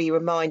to be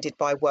reminded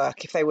by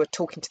work if they were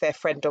talking to their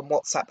friend on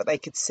WhatsApp, but they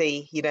could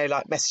see,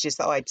 messages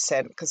that I'd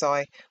sent because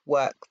I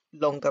work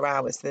longer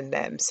hours than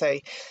them. So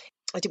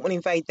I didn't want to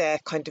invade their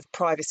kind of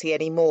privacy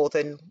any more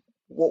than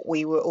what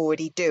we were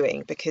already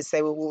doing because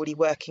they were already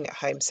working at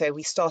home. So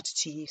we started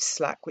to use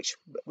Slack, which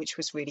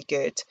was really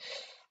good.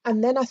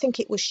 And then I think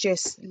it was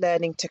just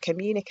learning to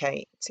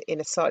communicate in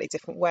a slightly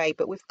different way.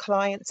 But with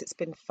clients, it's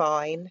been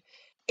fine.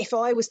 If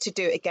I was to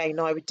do it again,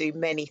 I would do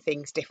many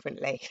things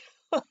differently.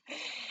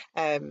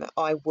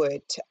 I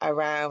would,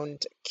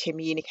 around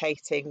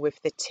communicating with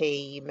the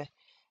team,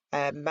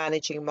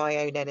 managing my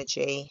own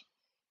energy.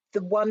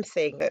 The one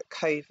thing that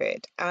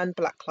COVID and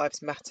Black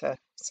Lives Matter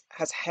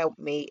has helped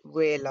me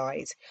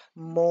realise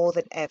more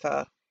than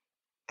ever,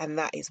 and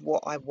that is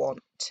what I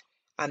want,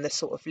 and the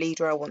sort of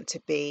leader I want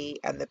to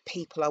be, and the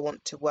people I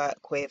want to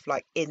work with,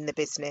 like in the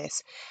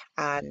business,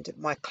 and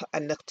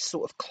the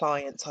sort of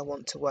clients I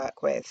want to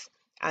work with,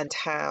 and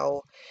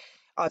how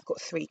I've got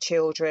 3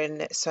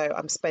 children, so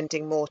I'm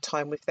spending more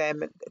time with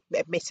them.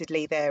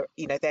 Admittedly,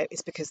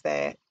 it's because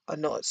they are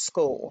not at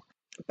school.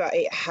 But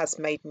it has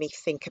made me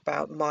think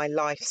about my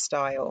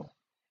lifestyle,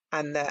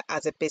 and that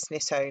as a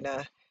business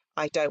owner,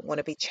 I don't want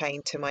to be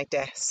chained to my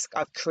desk.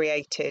 I've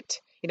created,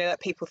 that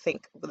people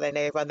think when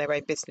they run their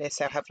own business,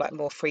 they'll have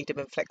more freedom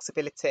and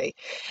flexibility.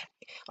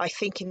 I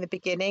think in the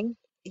beginning,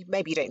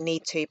 maybe you don't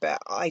need to,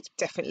 but I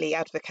definitely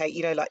advocate,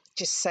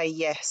 just say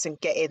yes and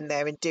get in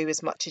there and do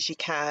as much as you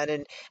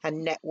can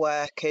and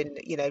network and,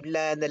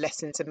 learn the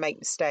lessons and make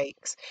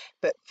mistakes.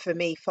 But for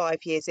me,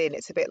 5 years in,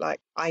 it's a bit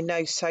like I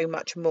know so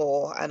much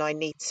more and I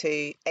need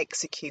to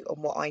execute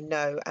on what I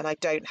know, and I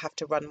don't have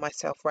to run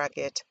myself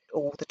ragged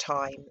all the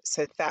time.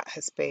 So that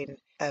has been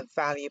a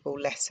valuable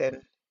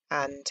lesson.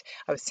 And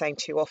I was saying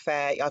to you off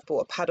air, I've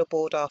bought a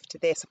paddleboard after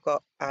this.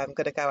 I'm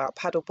going to go out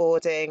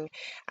paddleboarding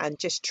and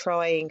just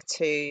trying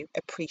to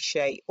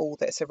appreciate all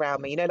that's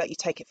around me. You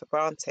take it for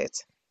granted.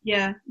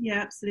 Yeah,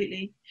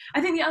 absolutely.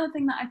 I think the other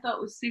thing that I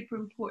thought was super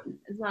important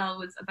as well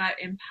was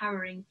about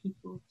empowering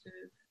people to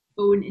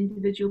own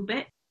individual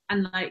bits.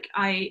 And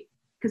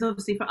because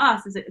obviously for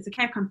us as a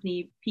care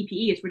company,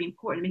 PPE is really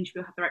important, making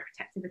sure people have the right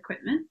protective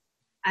equipment.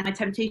 And my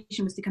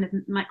temptation was to kind of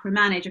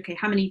micromanage, okay,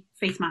 how many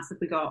face masks have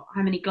we got?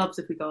 How many gloves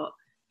have we got?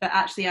 But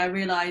actually I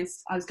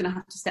realised I was going to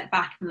have to step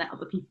back and let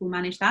other people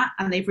manage that.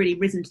 And they've really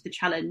risen to the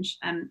challenge.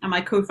 And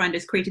my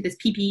co-founders created this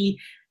PPE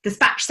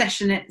dispatch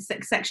section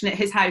at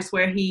his house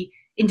where he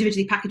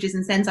individually packages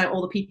and sends out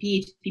all the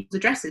PPE to people's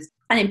addresses.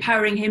 And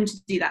empowering him to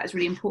do that is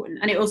really important.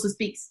 And it also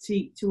speaks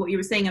to what you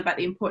were saying about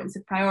the importance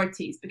of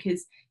priorities,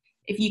 because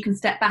if you can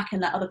step back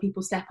and let other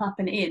people step up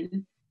and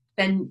in,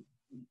 then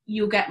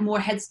you'll get more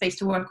headspace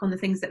to work on the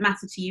things that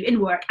matter to you in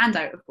work and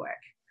out of work.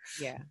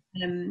 Yeah.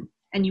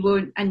 And you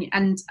won't,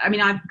 and I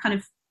mean, I've kind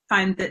of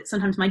found that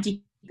sometimes my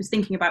deepest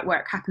thinking about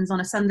work happens on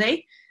a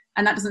Sunday,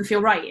 and that doesn't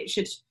feel right. It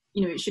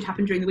should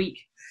happen during the week,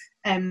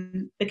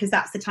 because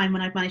that's the time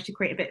when I've managed to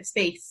create a bit of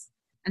space.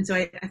 And so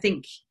I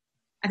think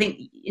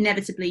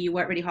inevitably you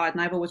work really hard,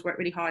 and I've always worked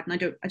really hard, and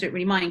I don't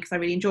really mind because I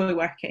really enjoy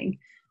working.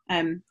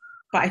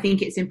 But I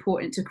think it's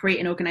important to create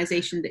an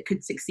organisation that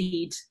could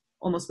succeed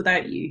almost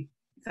without you,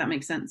 if that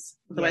makes sense.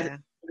 Otherwise,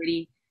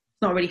 it's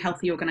not a really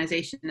healthy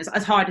organisation,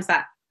 as hard as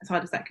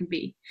that can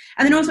be.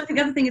 And then also I think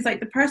the other thing is like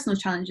the personal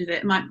challenge of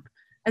it.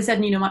 I said,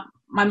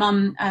 my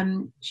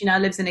mum, she now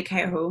lives in a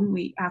care home.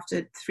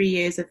 After 3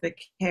 years of the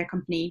care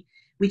company,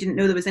 we didn't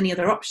know there was any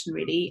other option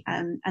really.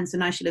 And so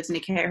now she lives in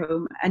a care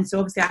home. And so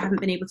obviously I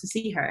haven't been able to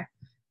see her.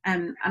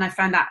 And I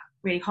found that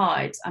really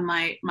hard. And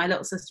my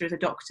little sister is a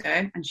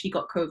doctor, and she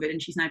got COVID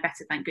and she's now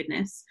better, thank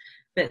goodness.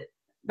 But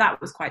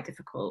that was quite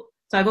difficult.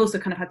 So I've also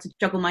kind of had to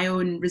juggle my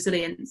own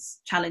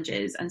resilience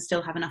challenges and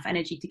still have enough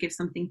energy to give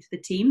something to the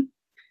team.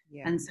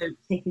 Yeah. And so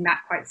taking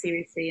that quite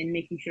seriously and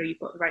making sure you've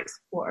got the right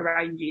support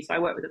around you. So I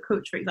work with a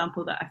coach, for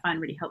example, that I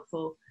find really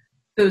helpful.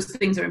 Those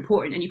things are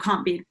important, and you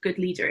can't be a good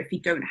leader if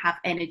you don't have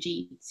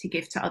energy to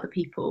give to other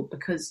people,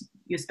 because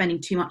you're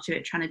spending too much of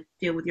it trying to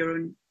deal with your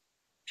own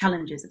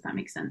challenges, if that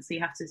makes sense. So you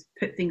have to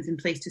put things in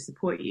place to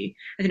support you.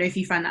 I don't know if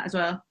you find that as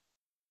well.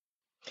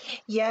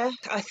 Yeah,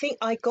 I think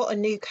I got a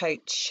new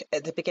coach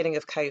at the beginning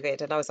of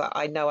COVID, and I was like,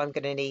 I know I'm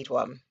going to need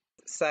one.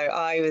 So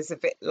I was a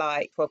bit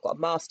like, well, I've got a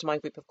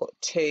mastermind group, I've got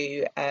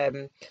two,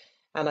 and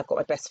I've got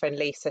my best friend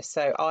Lisa.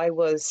 So I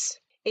was,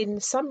 in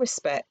some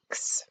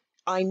respects,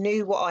 I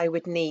knew what I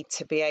would need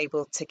to be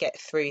able to get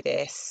through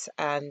this,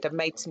 and I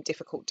made some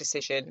difficult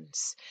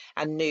decisions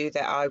and knew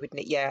that I would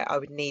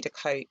need a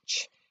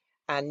coach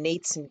and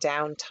need some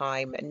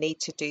downtime and need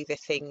to do the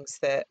things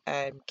that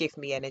give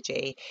me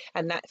energy.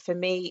 And that, for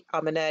me,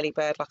 I'm an early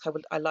bird. Like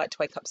I like to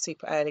wake up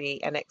super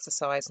early and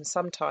exercise, and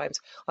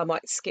sometimes I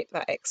might skip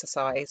that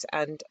exercise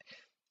and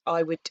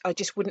I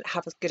just wouldn't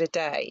have as good a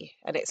day.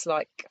 And it's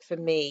like, for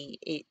me,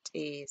 it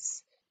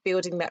is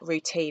building that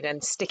routine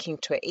and sticking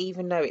to it,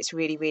 even though it's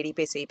really, really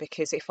busy.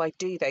 Because if I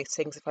do those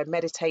things, if I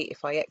meditate,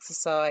 if I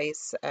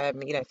exercise,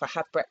 if I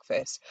have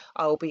breakfast,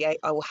 I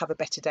will have a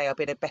better day. I'll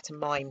be in a better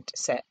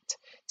mindset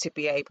to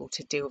be able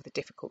to deal with the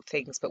difficult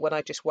things. But when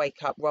I just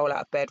wake up, roll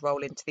out of bed,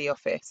 roll into the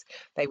office,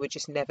 they were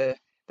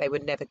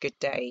never good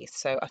days.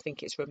 So I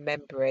think it's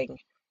remembering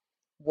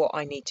what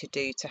I need to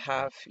do to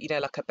have,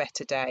 like a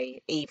better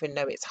day, even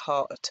though it's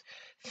hard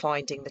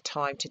finding the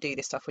time to do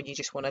this stuff when you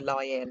just want to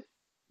lie in.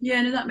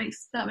 Yeah, no, that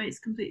makes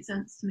complete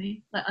sense to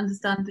me. Like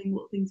understanding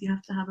what things you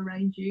have to have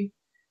around you.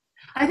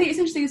 I think it's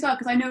interesting as well,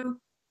 because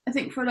I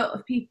think for a lot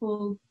of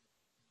people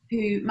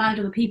who manage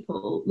other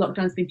people,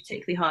 lockdown's been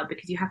particularly hard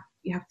because you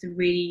have to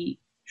really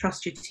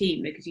trust your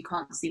team because you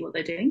can't see what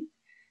they're doing.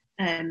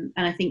 And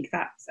I think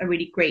that's a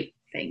really great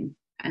thing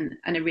and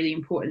a really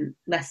important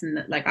lesson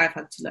that like I've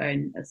had to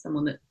learn as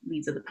someone that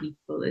leads other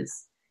people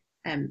is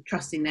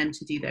trusting them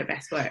to do their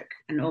best work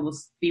and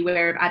almost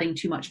beware of adding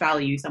too much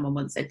value, someone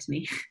once said to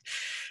me.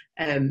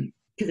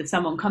 Because if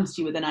someone comes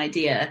to you with an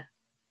idea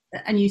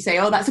and you say,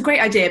 oh, that's a great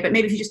idea, but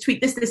maybe if you just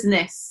tweak this, this and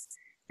this,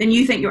 then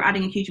you think you're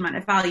adding a huge amount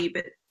of value.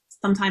 But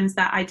sometimes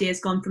that idea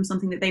has gone from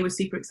something that they were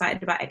super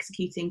excited about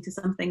executing to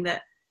something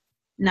that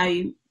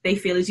now they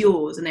feel is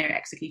yours and they're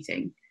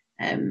executing.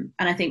 And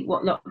I think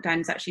what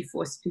lockdowns actually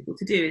forced people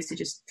to do is to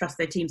just trust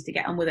their teams to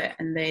get on with it,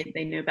 and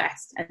they know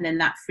best. And then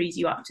that frees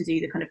you up to do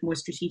the kind of more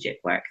strategic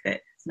work that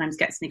sometimes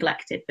gets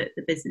neglected, but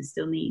the business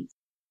still needs.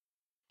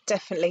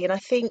 Definitely. And I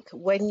think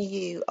when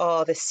you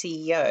are the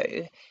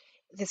CEO,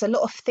 there's a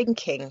lot of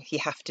thinking you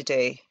have to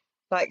do.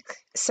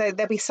 So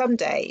there'll be some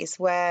days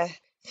where,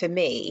 for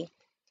me,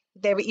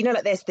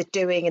 there's the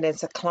doing and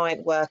there's the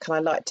client work,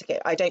 and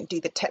I don't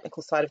do the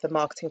technical side of the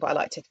marketing, but I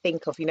like to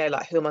think of, who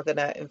am I going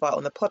to invite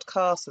on the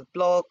podcast, the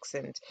blogs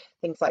and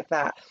things like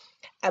that.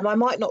 And I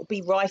might not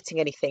be writing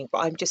anything,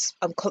 but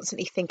I'm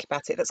constantly thinking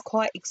about it. That's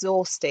quite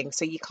exhausting.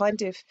 So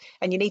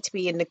and you need to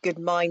be in a good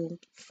mind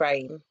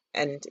frame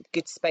and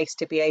good space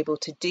to be able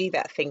to do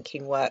that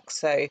thinking work.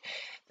 So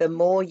the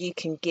more you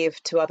can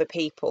give to other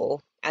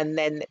people, and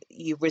then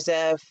you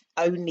reserve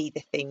only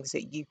the things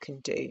that you can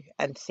do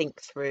and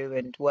think through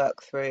and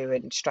work through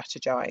and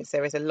strategize.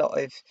 There is a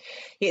lot of,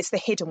 it's the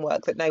hidden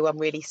work that no one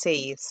really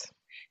sees.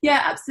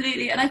 Yeah,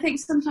 absolutely. And I think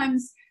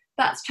sometimes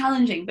that's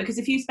challenging because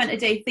if you spent a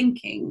day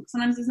thinking,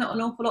 sometimes there's not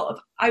an awful lot of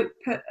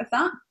output of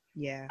that.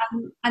 Yeah.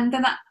 And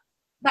then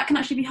that can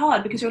actually be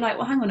hard because you're like,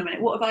 well, hang on a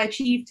minute, what have I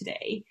achieved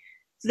today?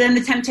 So then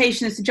the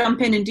temptation is to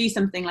jump in and do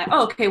something like,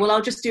 oh, okay, well,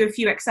 I'll just do a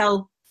few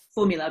Excel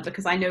formula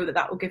because I know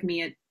that will give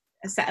me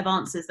a set of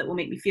answers that will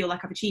make me feel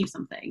like I've achieved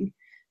something.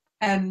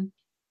 And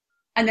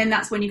then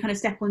that's when you kind of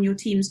step on your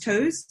team's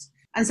toes.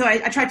 And so I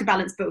try to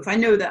balance both. I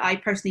know that I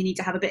personally need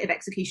to have a bit of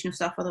execution of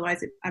stuff,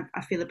 otherwise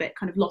I feel a bit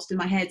kind of lost in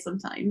my head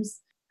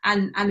sometimes,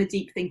 and the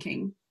deep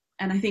thinking.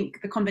 And I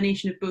think the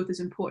combination of both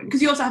is important,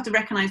 because you also have to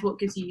recognise what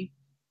gives you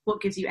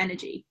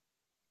energy,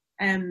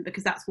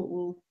 because that's what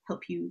will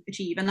help you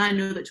achieve. And I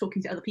know that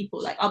talking to other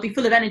people, like, I'll be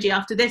full of energy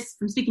after this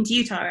from speaking to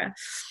you, Tara.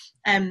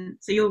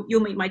 So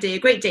you'll make my day a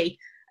great day.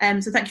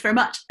 So thank you very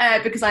much,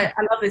 because I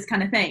love this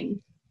kind of thing.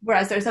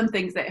 Whereas there are some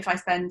things that if I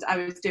spend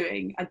hours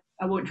doing,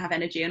 I won't have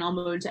energy, and I'll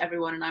moan to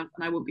everyone, and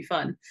I won't be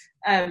fun.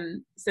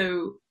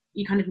 So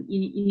you kind of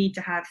you need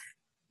to have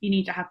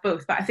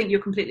both. But I think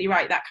you're completely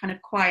right. That kind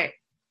of quiet,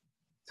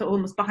 sort of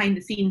almost behind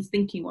the scenes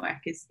thinking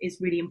work is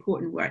really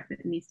important work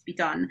that needs to be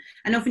done.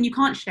 And often you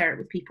can't share it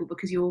with people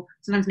because you're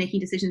sometimes making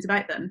decisions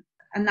about them,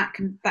 and that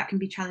can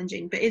be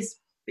challenging. But is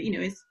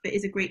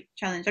a great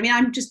challenge. I mean,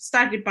 I'm just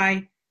staggered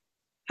by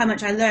how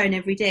much I learn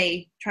every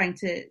day trying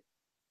to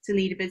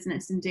lead a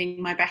business and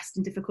doing my best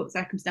in difficult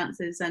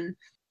circumstances. And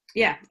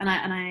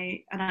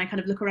I kind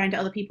of look around at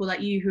other people like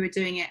you who are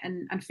doing it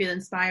and feel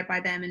inspired by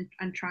them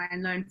and try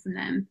and learn from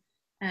them.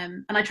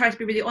 And I try to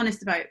be really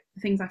honest about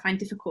the things I find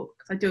difficult,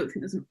 because I don't think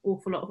there's an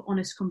awful lot of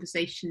honest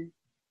conversation,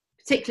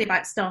 particularly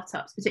about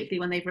startups, particularly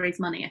when they've raised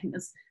money. I think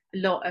there's a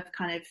lot of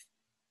kind of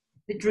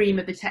the dream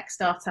of the tech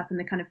startup and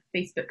the kind of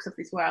Facebooks of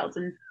this world.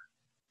 And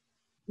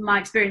my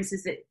experience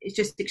is that it's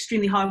just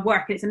extremely hard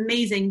work, and it's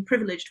amazing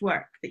privileged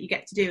work that you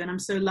get to do. And I'm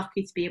so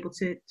lucky to be able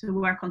to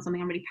work on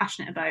something I'm really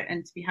passionate about,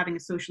 and to be having a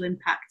social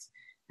impact,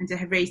 and to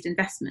have raised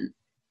investment.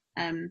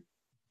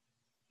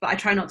 But I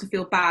try not to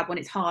feel bad when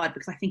it's hard,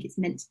 because I think it's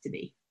meant to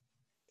be.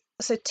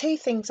 So 2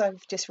 things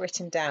I've just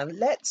written down.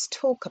 Let's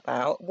talk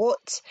about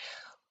what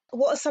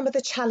are some of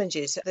the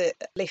challenges that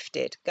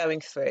Lifted going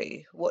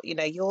through?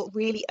 You're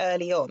really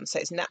early on, so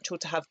it's natural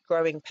to have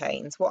growing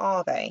pains. What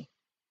are they?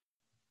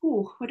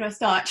 Oh, where do I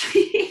start?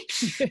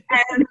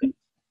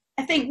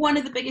 I think one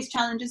of the biggest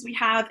challenges we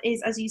have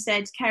is, as you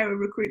said, carer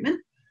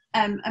recruitment,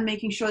 and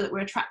making sure that we're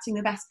attracting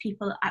the best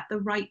people at the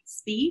right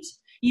speed.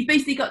 You've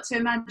basically got to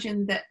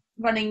imagine that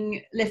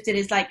running Lifted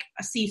is like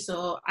a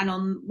seesaw, and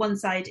on one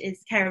side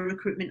is carer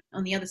recruitment,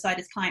 on the other side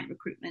is client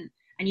recruitment,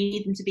 and you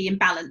need them to be in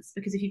balance,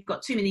 because if you've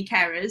got too many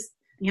carers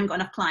and you haven't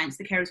got enough clients,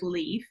 the carers will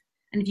leave.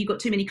 And if you've got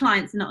too many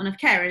clients and not enough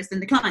carers, then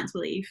the clients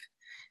will leave.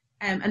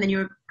 And then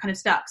you're kind of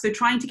stuck. So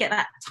trying to get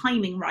that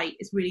timing right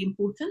is really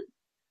important.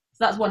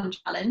 So that's one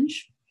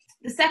challenge.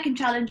 The second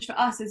challenge for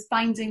us is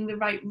finding the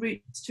right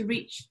routes to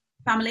reach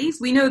families.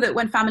 We know that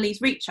when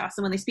families reach us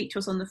and when they speak to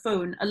us on the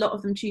phone, a lot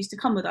of them choose to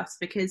come with us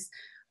because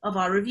of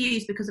our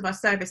reviews, because of our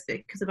service,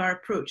 because of our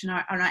approach and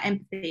our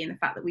empathy, and the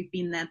fact that we've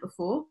been there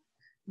before,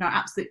 and our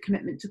absolute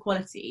commitment to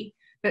quality.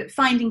 But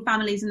finding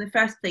families in the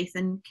first place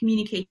and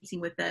communicating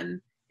with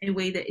them in a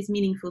way that is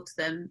meaningful to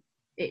them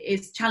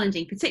is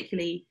challenging,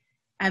 particularly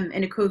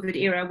in a COVID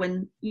era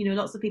when,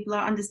 lots of people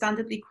are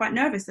understandably quite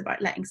nervous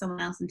about letting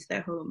someone else into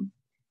their home.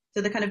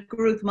 So the kind of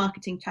growth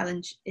marketing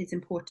challenge is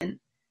important.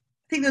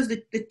 I think those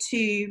are the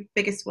 2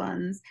 biggest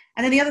ones.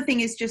 And then the other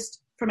thing is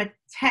just from a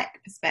tech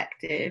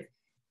perspective,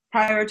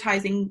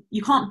 prioritizing.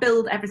 You can't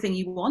build everything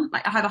you want.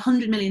 Like, I have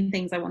 100 million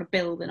things I want to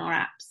build in our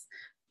apps.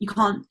 You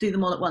can't do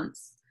them all at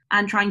once.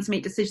 And trying to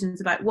make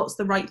decisions about what's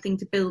the right thing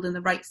to build in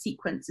the right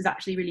sequence is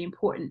actually really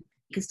important,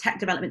 because tech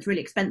development is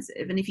really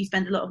expensive. And if you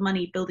spend a lot of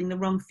money building the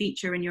wrong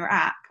feature in your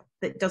app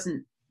that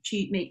doesn't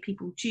make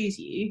people choose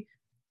you,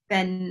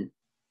 then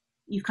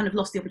you've kind of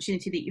lost the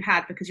opportunity that you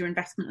had, because your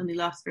investment only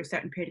lasts for a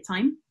certain period of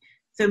time.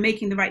 So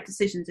making the right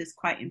decisions is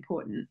quite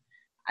important.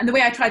 And the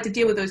way I try to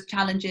deal with those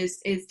challenges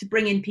is to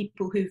bring in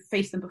people who've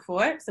faced them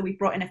before. So we've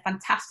brought in a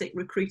fantastic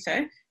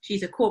recruiter.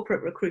 She's a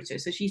corporate recruiter.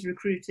 So she's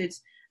recruited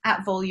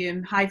at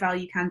volume, high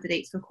value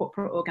candidates for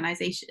corporate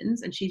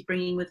organizations. And she's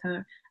bringing with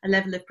her a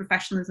level of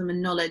professionalism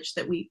and knowledge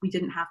that we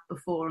didn't have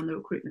before on the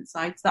recruitment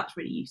side. So that's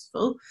really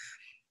useful.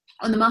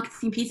 On the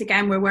marketing piece,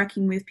 again, we're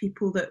working with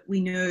people that we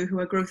know who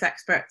are growth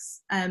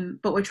experts,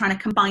 but we're trying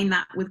to combine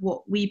that with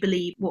what we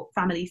believe, what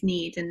families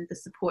need, and the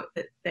support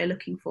that they're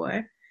looking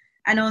for.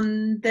 And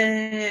on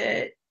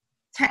the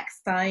tech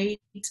side,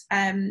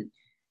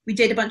 we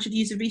did a bunch of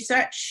user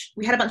research.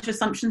 We had a bunch of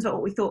assumptions about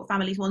what we thought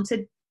families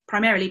wanted,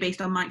 primarily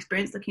based on my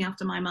experience looking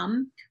after my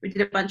mum. We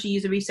did a bunch of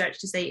user research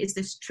to say, is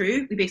this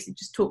true? We basically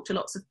just talked to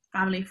lots of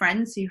family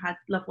friends who had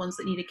loved ones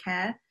that needed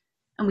care,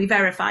 and we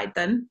verified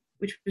them,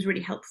 which was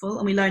really helpful.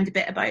 And we learned a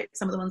bit about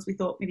some of the ones we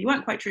thought maybe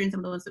weren't quite true and some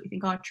of the ones that we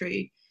think are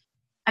true.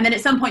 And then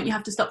at some point you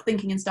have to stop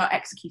thinking and start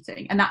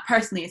executing. And that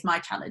personally is my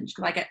challenge,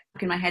 because I get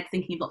in my head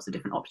thinking of lots of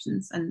different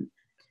options. And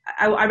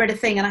I read a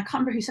thing, and I can't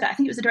remember who said it. I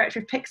think it was the director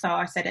of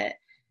Pixar said it.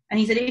 And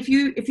he said, if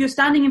you're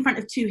standing in front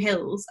of 2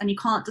 hills and you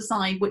can't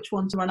decide which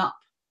one to run up,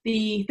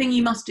 the thing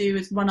you must do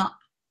is run up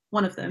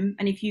one of them.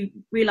 And if you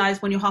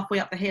realise when you're halfway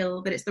up the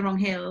hill that it's the wrong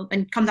hill,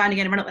 then come down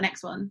again and run up the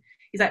next one.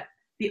 He's like,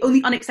 the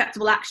only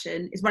unacceptable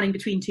action is running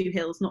between 2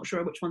 hills, not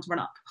sure which one to run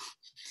up.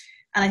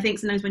 And I think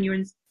sometimes when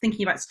you're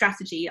thinking about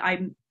strategy,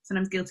 I'm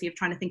sometimes guilty of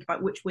trying to think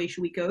about which way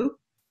should we go.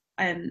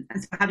 And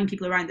so having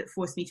people around that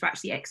forced me to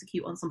actually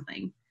execute on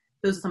something.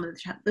 Those are some of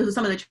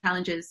the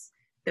challenges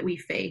that we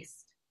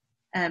faced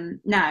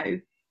now,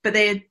 but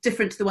they are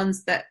different to the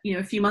ones that,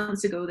 a few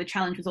months ago, the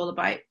challenge was all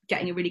about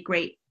getting a really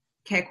great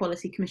care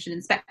quality commission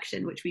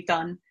inspection, which we've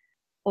done,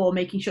 or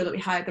making sure that we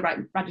hired the right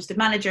registered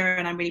manager.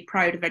 And I'm really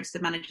proud of the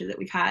registered manager that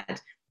we've had.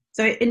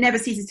 So it never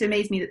ceases to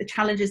amaze me that the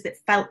challenges that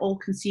felt all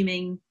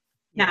consuming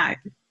now,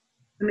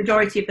 the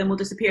majority of them will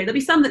disappear. There'll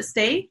be some that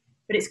stay,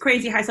 but it's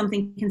crazy how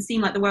something can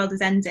seem like the world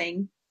is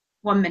ending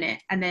one minute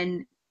and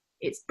then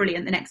it's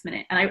brilliant the next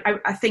minute. And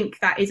I think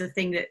that is a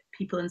thing that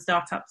people in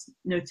startups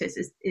notice,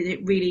 is it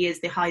really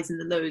is the highs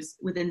and the lows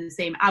within the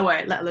same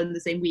hour, let alone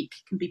the same week,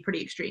 can be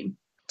pretty extreme.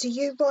 Do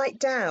you write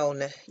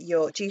down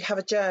do you have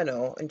a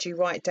journal, and do you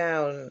write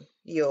down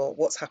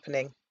what's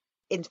happening?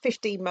 In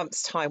 15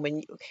 months' time,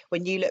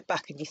 when you look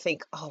back and you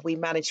think, oh, we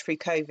managed through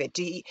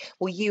COVID,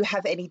 will you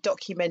have any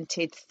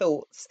documented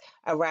thoughts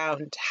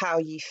around how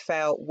you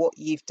felt, what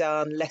you've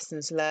done,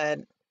 lessons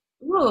learned?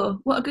 Oh,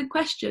 what a good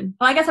question.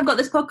 Well, I guess I've got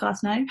this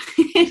podcast now.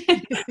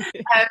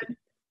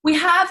 We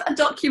have a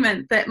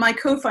document that my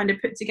co-founder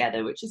put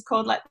together, which is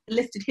called like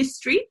Lifted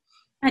History.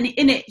 And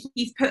in it,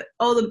 he's put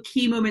all the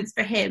key moments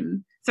for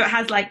him. So it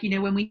has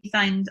when we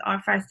signed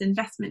our first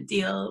investment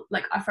deal,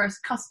 like our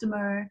first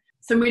customer,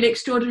 some really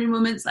extraordinary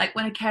moments, like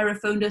when a carer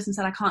phoned us and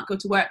said, I can't go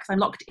to work because I'm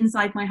locked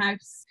inside my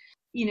house,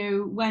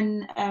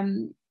 when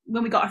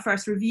we got our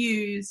first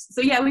reviews.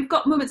 So yeah, we've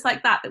got moments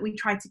like that we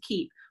try to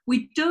keep.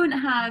 We don't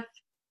have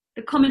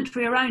the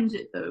commentary around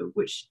it though,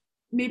 which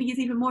maybe is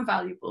even more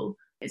valuable.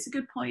 It's a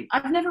good point.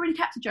 I've never really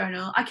kept a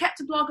journal. I kept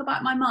a blog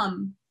about my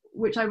mum,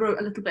 which I wrote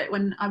a little bit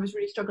when I was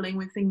really struggling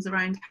with things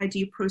around how do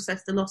you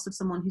process the loss of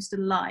someone who's still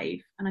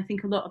alive. And I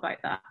think a lot about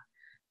that.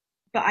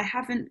 But I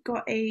haven't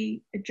got a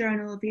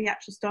journal of the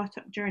actual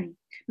startup journey.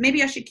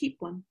 Maybe I should keep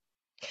one.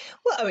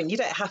 Well, I mean, you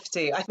don't have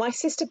to. My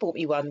sister bought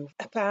me one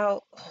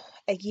about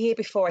a year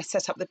before I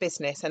set up the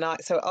business, and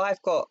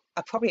I've got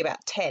probably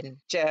about 10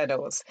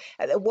 journals.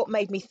 And what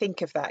made me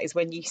think of that is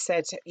when you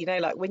said,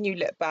 like when you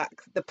look back,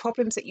 the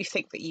problems that you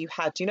think that you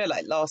had,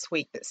 like last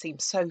week that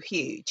seemed so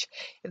huge,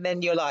 and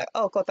then you're like,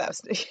 oh God,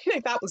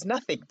 that was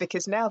nothing,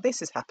 because now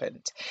this has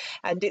happened.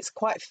 And it's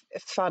quite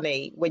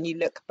funny when you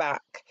look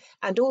back,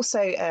 and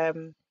also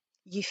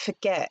you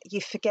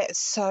forget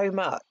so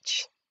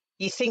much.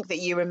 You think that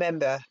you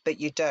remember,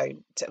 but you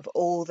don't, of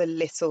all the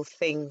little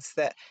things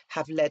that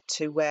have led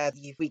to where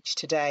you've reached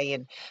today,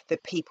 and the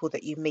people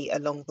that you meet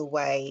along the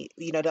way.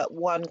 That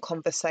one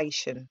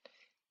conversation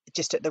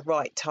just at the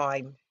right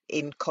time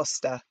in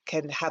Costa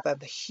can have a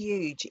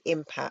huge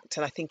impact.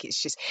 And I think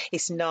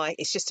it's nice.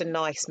 It's just a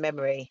nice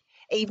memory,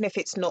 even if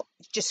it's not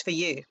just for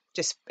you.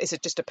 It's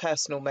just a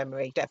personal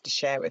memory. You don't have to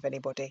share it with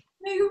anybody.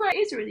 No, you're right. It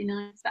is really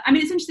nice. I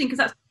mean, it's interesting because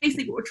that's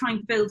basically what we're trying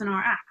to build in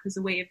our app, as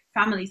a way of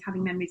families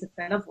having memories of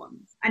their loved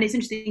ones. And it's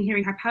interesting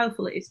hearing how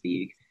powerful it is for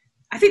you.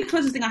 I think the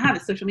closest thing I have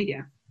is social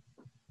media.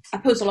 I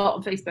post a lot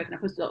on Facebook and I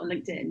post a lot on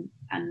LinkedIn,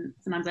 and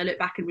sometimes I look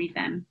back and read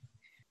them.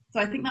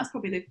 So I think that's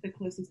probably the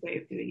closest way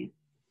of doing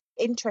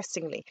it.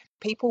 Interestingly,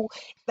 people,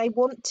 they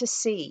want to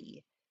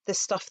see the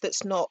stuff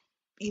that's not,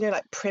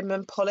 like prim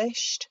and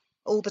polished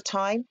all the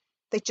time.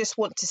 They just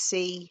want to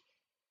see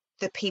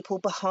the people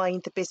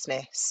behind the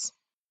business.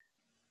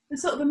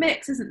 There's sort of a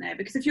mix, isn't there?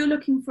 Because if you're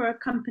looking for a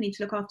company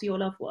to look after your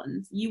loved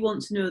ones, you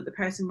want to know that the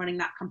person running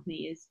that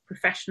company is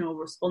professional,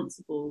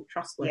 responsible,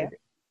 trustworthy,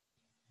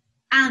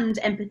 and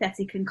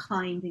empathetic and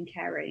kind and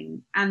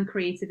caring and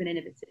creative and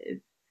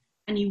innovative.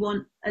 And you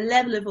want a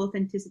level of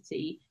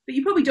authenticity, but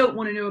you probably don't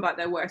want to know about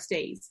their worst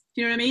days.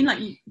 Do you know what I mean?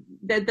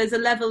 Like there's a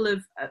level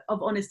of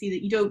honesty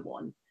that you don't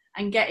want,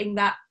 and getting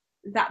that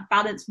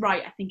balance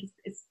right, I think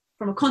is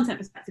from a content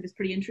perspective, is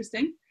pretty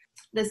interesting.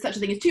 There's such a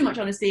thing as too much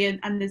honesty,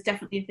 and there's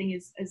definitely a thing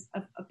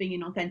of being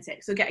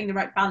inauthentic. So getting the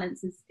right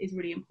balance is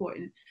really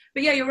important.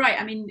 But yeah, you're right.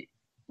 I mean,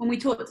 when we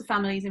talk to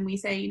families and we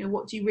say,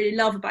 what do you really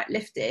love about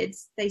Lifted?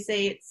 They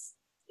say it's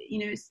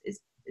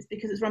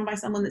because it's run by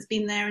someone that's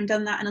been there and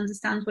done that and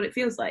understands what it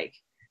feels like.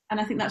 And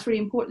I think that's really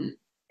important.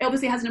 It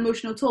obviously has an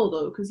emotional toll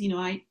though, because,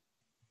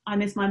 I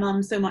miss my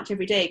mum so much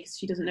every day because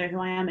she doesn't know who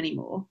I am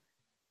anymore.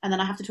 And then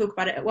I have to talk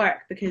about it at work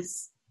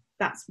because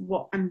that's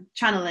what I'm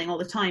channeling all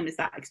the time, is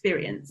that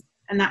experience.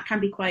 And that can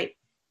be quite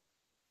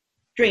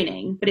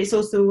draining, but it's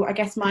also, I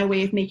guess, my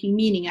way of making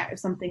meaning out of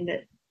something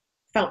that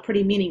felt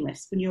pretty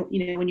meaningless. When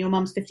when your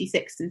mum's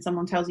 56 and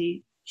someone tells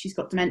you she's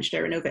got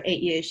dementia and over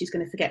 8 years she's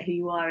going to forget who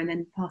you are and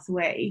then pass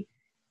away,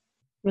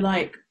 we're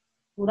like,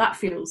 well, that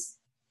feels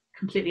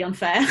completely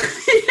unfair.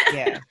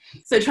 Yeah.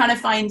 So trying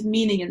to find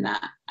meaning in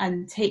that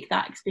and take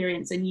that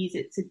experience and use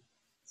it to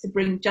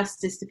bring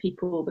justice to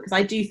people, because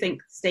I do think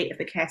the state of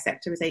the care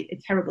sector is a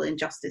terrible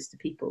injustice to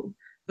people,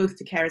 both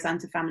to carers and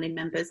to family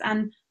members,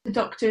 and the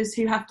doctors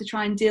who have to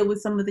try and deal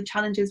with some of the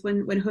challenges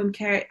when home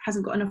care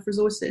hasn't got enough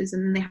resources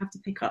and then they have to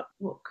pick up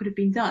what could have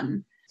been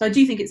done. So I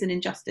do think it's an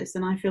injustice,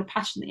 and I feel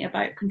passionately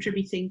about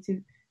contributing to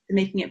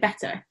making it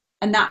better.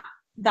 And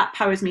that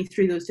powers me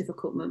through those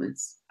difficult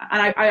moments.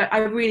 And I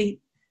really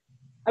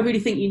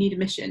think you need a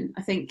mission.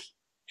 I think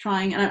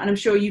and I'm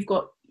sure you've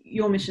got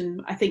your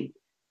mission. I think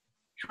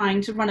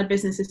trying to run a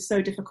business is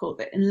so difficult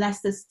that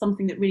unless there's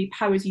something that really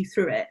powers you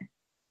through it,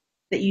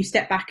 that you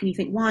step back and you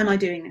think, why am I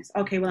doing this?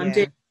 Okay, well, I'm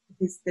doing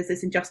this, there's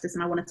this injustice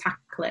and I want to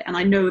tackle it. And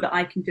I know that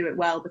I can do it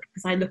well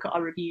because I look at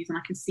our reviews and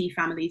I can see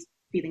families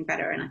feeling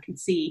better and I can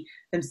see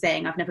them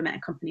saying, I've never met a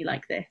company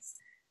like this.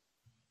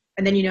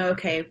 And then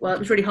okay, well, it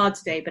was really hard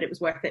today, but it was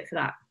worth it for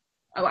that.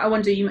 I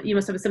wonder, you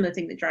must have a similar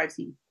thing that drives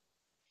you.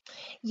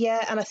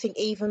 Yeah, and I think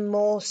even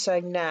more so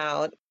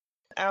now,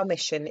 our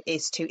mission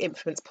is to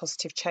influence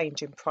positive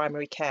change in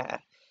primary care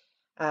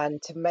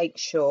and to make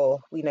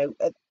sure,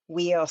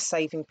 we are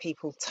saving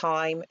people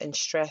time and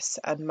stress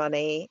and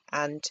money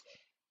and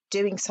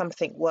doing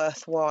something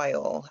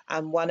worthwhile.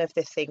 And one of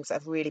the things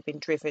I've really been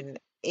driven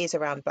is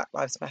around Black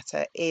Lives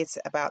Matter, is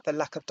about the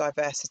lack of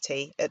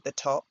diversity at the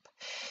top.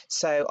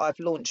 So I've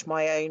launched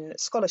my own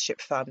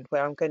scholarship fund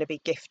where I'm going to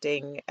be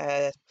gifting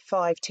 5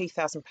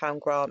 £2,000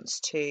 grants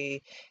to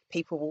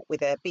people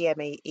with a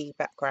BME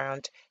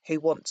background who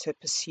want to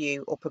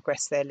pursue or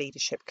progress their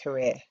leadership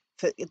career.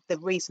 For the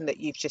reason that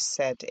you've just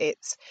said,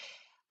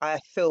 I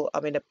feel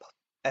I'm in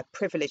a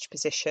privileged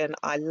position.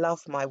 I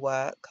love my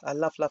work. I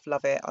love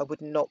it. I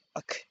would not.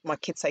 My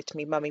kids say to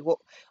me, "Mummy, what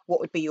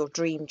would be your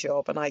dream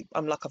job?" And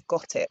I'm like, I've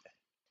got it.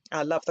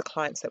 I love the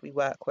clients that we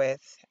work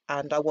with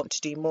and I want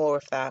to do more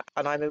of that.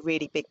 And I'm a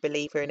really big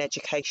believer in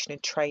education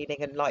and training.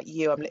 And like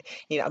you,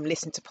 I'm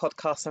listening to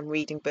podcasts, I'm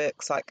reading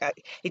books.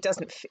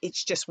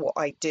 It's just what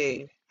I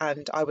do.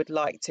 And I would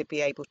like to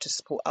be able to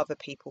support other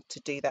people to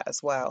do that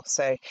as well.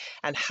 So,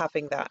 and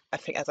having that, I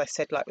think, as I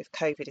said, like with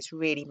COVID, it's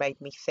really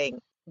made me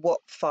think what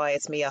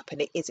fires me up.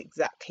 And it is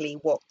exactly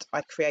what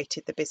I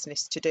created the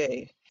business to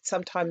do.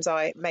 Sometimes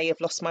I may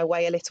have lost my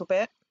way a little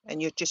bit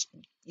and you're just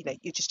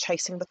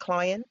chasing the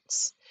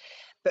clients.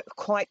 But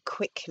quite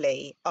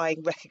quickly, I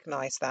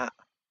recognise that.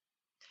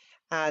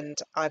 And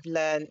I've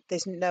learned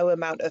there's no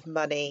amount of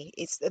money.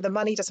 The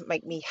money doesn't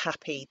make me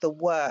happy. The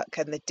work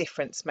and the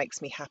difference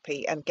makes me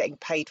happy, and getting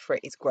paid for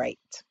it is great.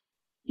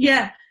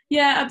 Yeah,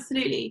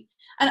 absolutely.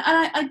 And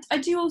I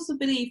do also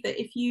believe that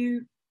if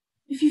you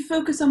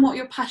focus on what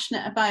you're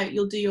passionate about,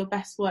 you'll do your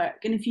best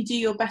work. And if you do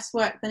your best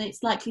work, then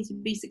it's likely to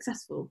be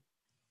successful.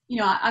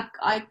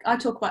 I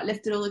talk about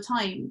Lifted all the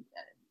time,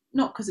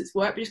 not because it's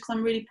work, but just because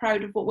I'm really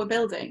proud of what we're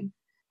building.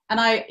 And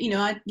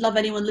I'd love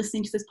anyone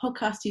listening to this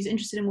podcast who's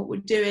interested in what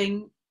we're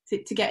doing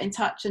to get in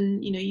touch.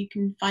 And, you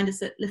can find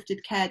us at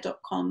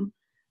liftedcare.com.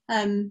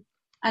 And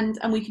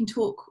we can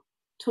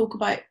talk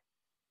about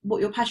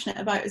what you're passionate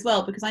about as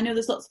well, because I know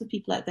there's lots of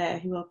people out there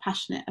who are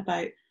passionate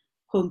about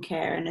home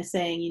care and are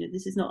saying,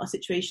 this is not a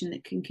situation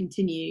that can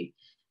continue.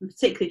 And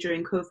particularly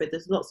during COVID,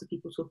 there's lots of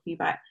people talking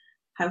about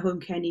how home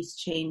care needs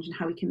to change and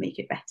how we can make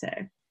it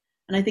better.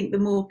 And I think the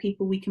more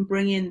people we can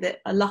bring in that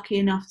are lucky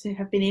enough to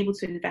have been able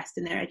to invest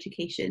in their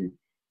education,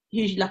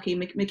 hugely lucky.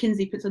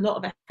 McKinsey puts a lot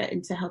of effort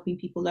into helping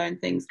people learn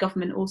things.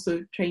 Government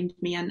also trained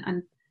me,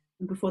 and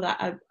before that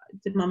I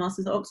did my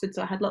master's at Oxford,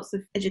 so I had lots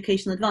of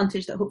educational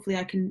advantage that hopefully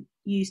I can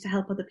use to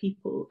help other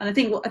people. And I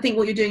think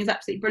what you're doing is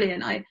absolutely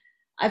brilliant.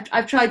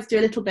 I've tried to do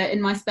a little bit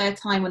in my spare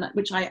time,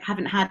 which I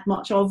haven't had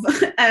much of,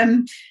 so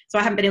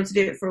I haven't been able to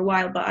do it for a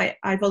while. But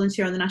I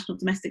volunteer on the National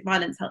Domestic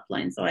Violence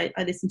Helpline, so I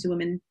listen to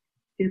women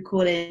who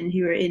call in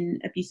who are in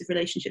abusive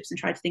relationships and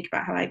try to think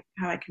about how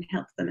I can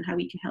help them and how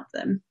we can help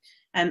them.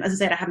 As I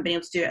said, I haven't been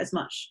able to do it as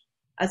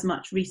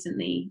much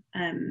recently,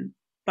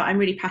 but I'm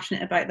really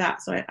passionate about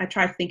that. So I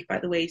try to think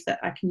about the ways that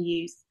I can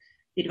use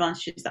the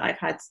advantages that I've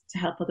had to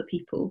help other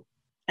people.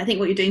 I think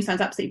what you're doing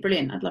sounds absolutely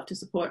brilliant. I'd love to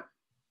support.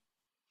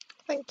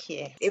 Thank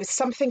you. It was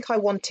something I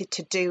wanted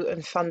to do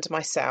and fund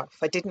myself.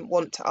 I didn't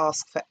want to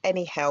ask for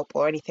any help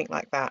or anything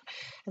like that.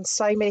 And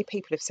so many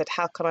people have said,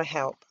 how can I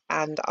help?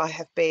 And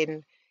I've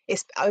been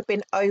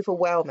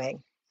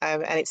overwhelming,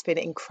 and it's been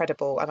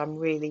incredible, and I'm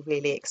really,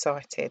 really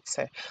excited.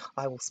 So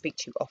I will speak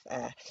to you off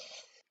air.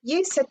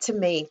 You said to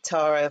me,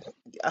 Tara,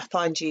 I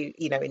find you,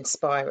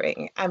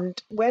 inspiring.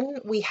 And when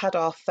we had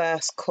our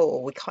first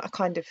call, we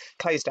kind of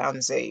closed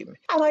down Zoom,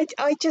 and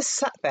I just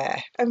sat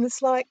there and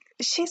was like,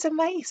 she's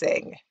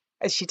amazing.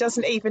 And she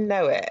doesn't even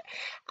know it.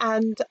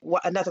 And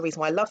another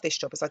reason why I love this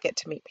job is I get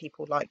to meet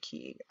people like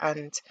you.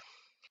 And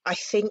I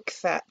think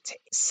that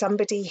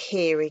somebody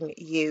hearing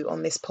you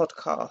on this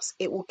podcast,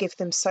 it will give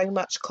them so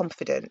much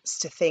confidence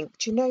to think,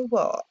 do you know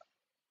what?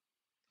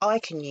 I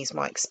can use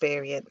my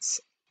experience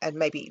and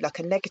maybe like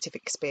a negative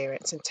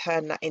experience and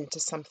turn that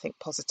into something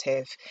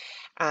positive.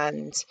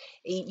 And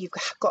you've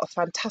got a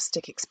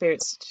fantastic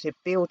experience to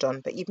build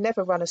on, but you've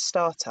never run a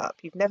startup.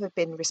 You've never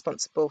been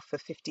responsible for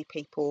 50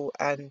 people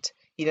and,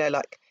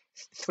 like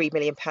 £3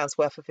 million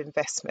worth of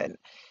investment.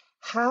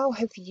 How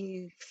have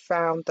you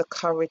found the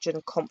courage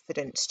and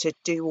confidence to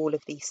do all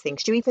of these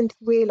things? Do you even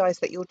realise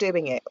that you're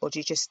doing it, or do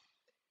you just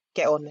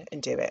get on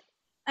and do it?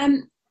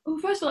 Well,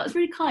 first of all, that's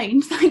really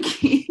kind.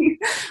 Thank you.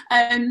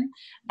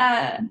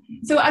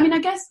 So,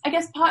 I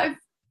guess part of,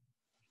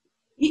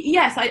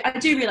 yes, I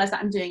do realise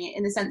that I'm doing it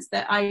in the sense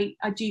that I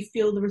do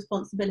feel the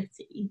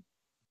responsibility.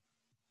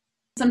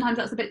 Sometimes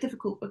that's a bit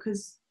difficult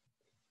because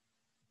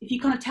if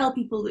you kind of tell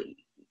people that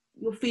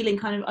you're feeling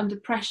kind of under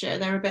pressure,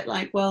 they're a bit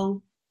like,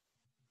 well,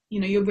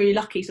 you're really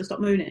lucky, so stop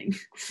moaning.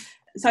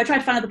 So I tried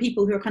to find other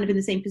people who are kind of in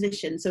the same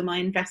position. So my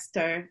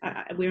investor,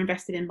 we're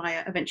invested in by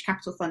a venture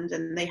capital fund,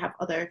 and they have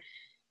other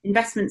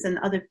investments and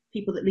other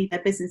people that lead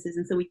their businesses.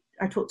 And so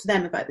I talked to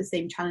them about the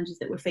same challenges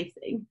that we're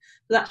facing.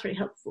 So that's really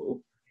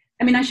helpful.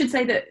 I mean, I should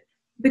say that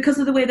because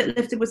of the way that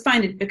Lifted was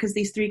founded, because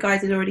these 3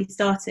 guys had already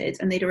started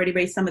and they'd already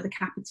raised some of the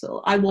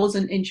capital, I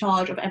wasn't in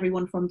charge of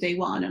everyone from day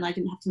one, and I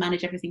didn't have to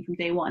manage everything from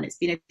day one. It's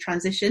been a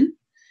transition.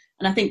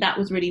 And I think that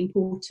was really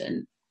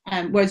important.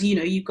 Whereas,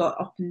 you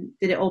got up and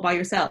did it all by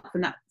yourself,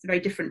 and that's a very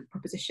different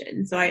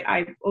proposition. So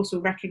I also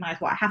recognise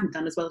what I haven't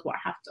done as well as what I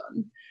have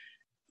done.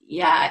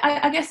 Yeah,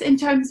 I guess in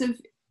terms of,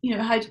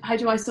 how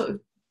do I sort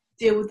of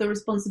deal with the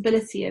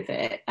responsibility of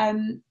it?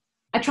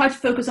 I try to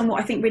focus on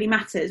what I think really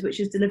matters, which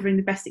is delivering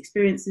the best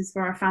experiences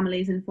for our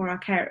families and for our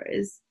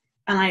carers.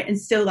 And I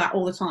instill that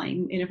all the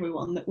time in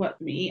everyone that works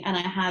with me. And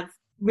I have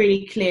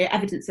really clear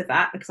evidence of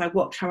that because I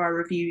watch how our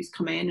reviews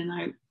come in,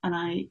 and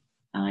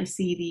I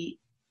see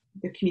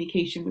the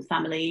communication with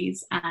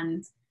families,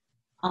 and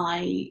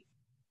I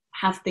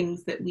have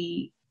things that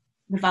the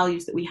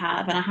values that we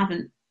have, and I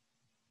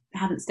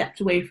haven't stepped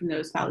away from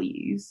those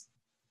values,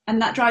 and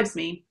that drives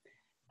me.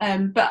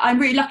 But I'm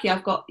really lucky.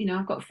 I've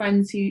got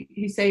friends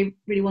who say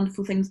really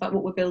wonderful things about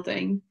what we're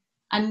building,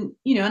 and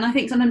and I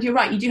think sometimes you're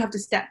right. You do have to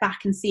step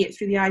back and see it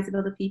through the eyes of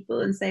other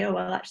people and say, oh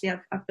well, actually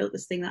I've built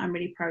this thing that I'm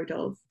really proud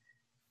of.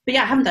 But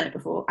yeah, I haven't done it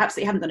before.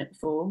 Absolutely haven't done it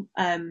before.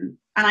 And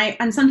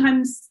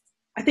sometimes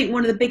I think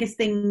one of the biggest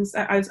things,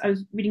 I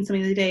was reading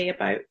something the other day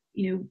about,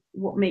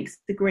 what makes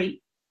the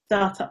great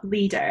startup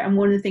leader. And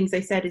one of the things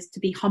they said is to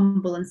be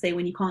humble and say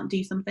when you can't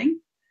do something.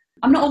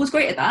 I'm not always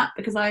great at that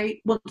because I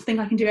want to think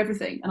I can do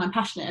everything, and I'm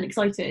passionate and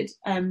excited.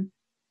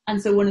 And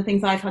so one of the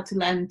things I've had to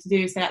learn to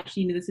do is say,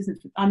 actually,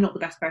 I'm not the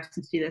best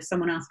person to do this.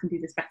 Someone else can do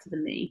this better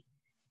than me.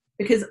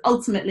 Because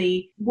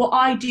ultimately, what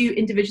I do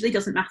individually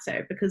doesn't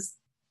matter, because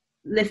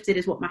Lifted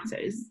is what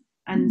matters.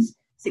 And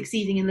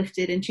succeeding in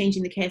Lifted and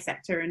changing the care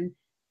sector and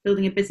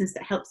building a business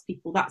that helps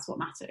people, that's what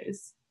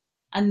matters.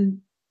 And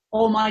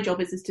all my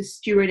job is to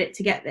steward it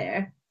to get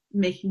there,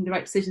 making the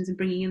right decisions and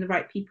bringing in the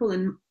right people.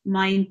 And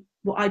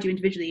what I do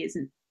individually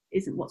isn't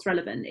what's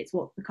relevant. It's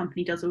what the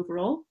company does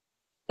overall.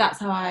 That's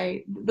how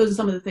those are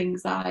some of the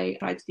things I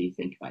try to do,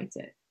 think about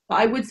it. But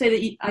I would say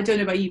that, I don't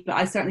know about you, but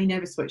I certainly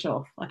never switch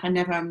off. Like I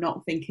never am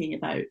not thinking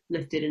about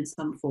Lifted in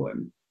some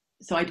form.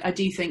 So I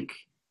do think,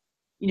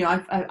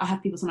 I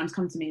have people sometimes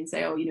come to me and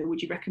say, oh,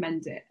 would you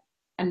recommend it?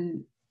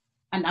 And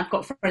I've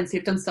got friends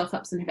who've done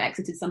startups and have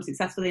exited, some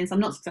successfully and some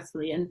not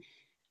successfully. And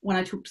when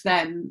I talk to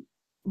them,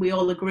 we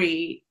all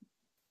agree,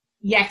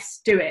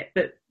 yes, do it.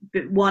 But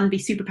 1, be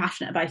super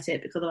passionate about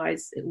it, because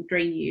otherwise it will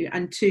drain you.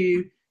 And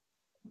 2,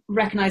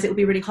 recognise it will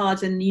be really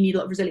hard and you need a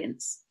lot of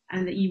resilience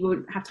and that you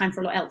won't have time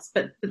for a lot else.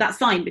 But that's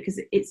fine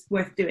because it's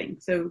worth doing.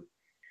 So,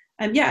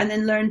 and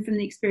then learn from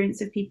the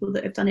experience of people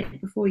that have done it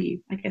before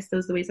you. I guess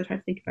those are the ways I try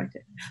to think about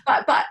it.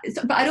 But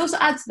I'd also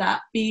add to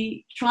that,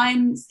 try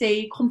and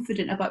stay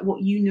confident about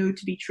what you know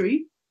to be true.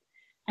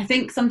 I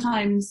think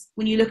sometimes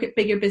when you look at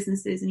bigger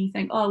businesses and you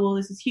think, oh, well,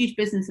 there's this huge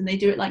business and they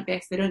do it like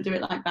this, they don't do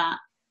it like that.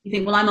 You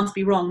think, well, I must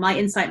be wrong. My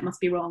insight must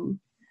be wrong.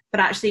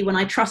 But actually, when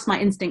I trust my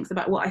instincts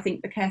about what I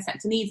think the care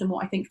sector needs and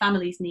what I think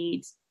families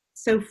need,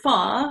 so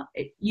far,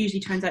 it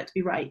usually turns out to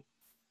be right.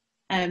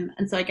 And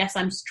so I guess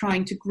I'm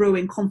trying to grow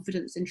in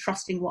confidence and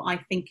trusting what I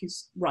think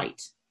is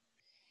right.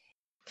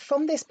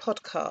 From this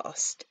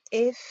podcast,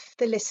 if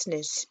the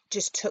listeners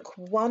just took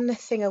one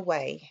thing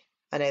away,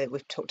 I know that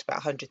we've talked about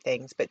 100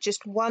 things, but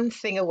just one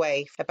thing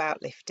away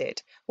about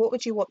Lifted, what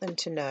would you want them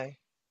to know?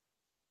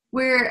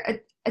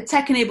 We're a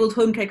tech-enabled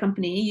home care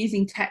company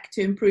using tech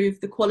to improve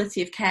the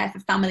quality of care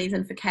for families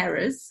and for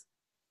carers.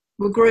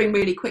 We're growing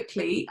really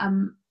quickly,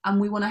 and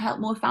we want to help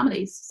more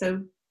families.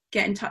 So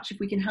get in touch if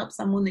we can help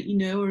someone that you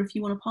know, or if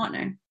you want to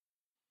partner.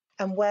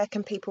 And where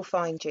can people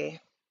find you?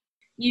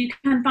 You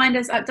can find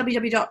us at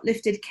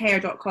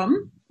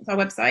www.liftedcare.com. That's our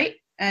website.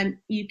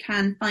 You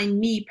can find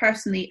me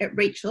personally at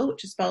Rachael,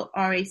 which is spelled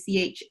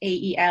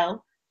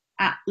Rachael,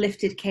 at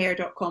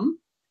liftedcare.com.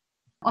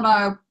 On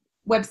our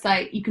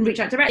website, you can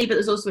reach out directly, but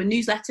there's also a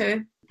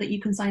newsletter that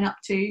you can sign up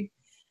to.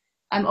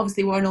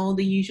 Obviously, we're on all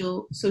the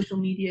usual social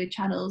media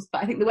channels,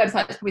 but I think the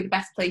website is probably the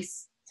best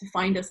place to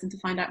find us and to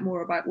find out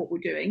more about what we're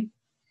doing.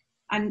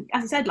 And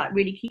as I said,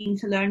 really keen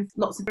to learn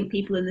lots of different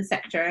people in the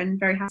sector, and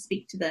very happy to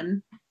speak to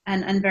them,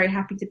 and very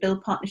happy to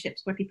build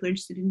partnerships where people are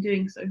interested in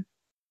doing so.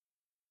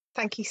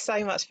 Thank you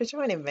so much for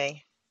joining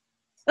me.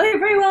 Oh, you're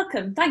very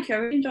welcome. Thank you. I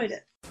really enjoyed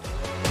it.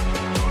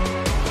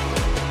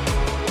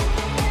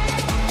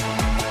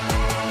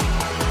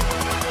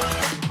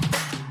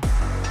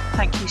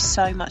 Thank you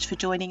so much for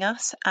joining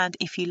us. And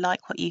if you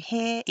like what you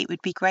hear, it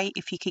would be great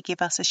if you could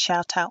give us a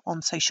shout out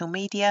on social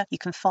media. You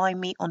can find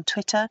me on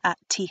Twitter at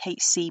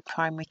THC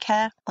Primary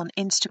Care, on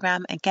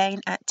Instagram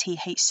again at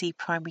THC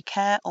Primary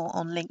Care, or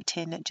on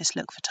LinkedIn, just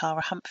look for Tara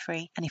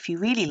Humphrey. And if you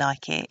really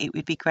like it, it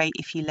would be great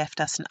if you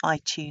left us an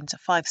iTunes a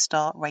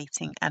 5-star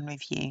rating and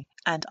review.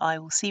 And I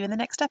will see you in the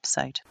next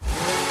episode.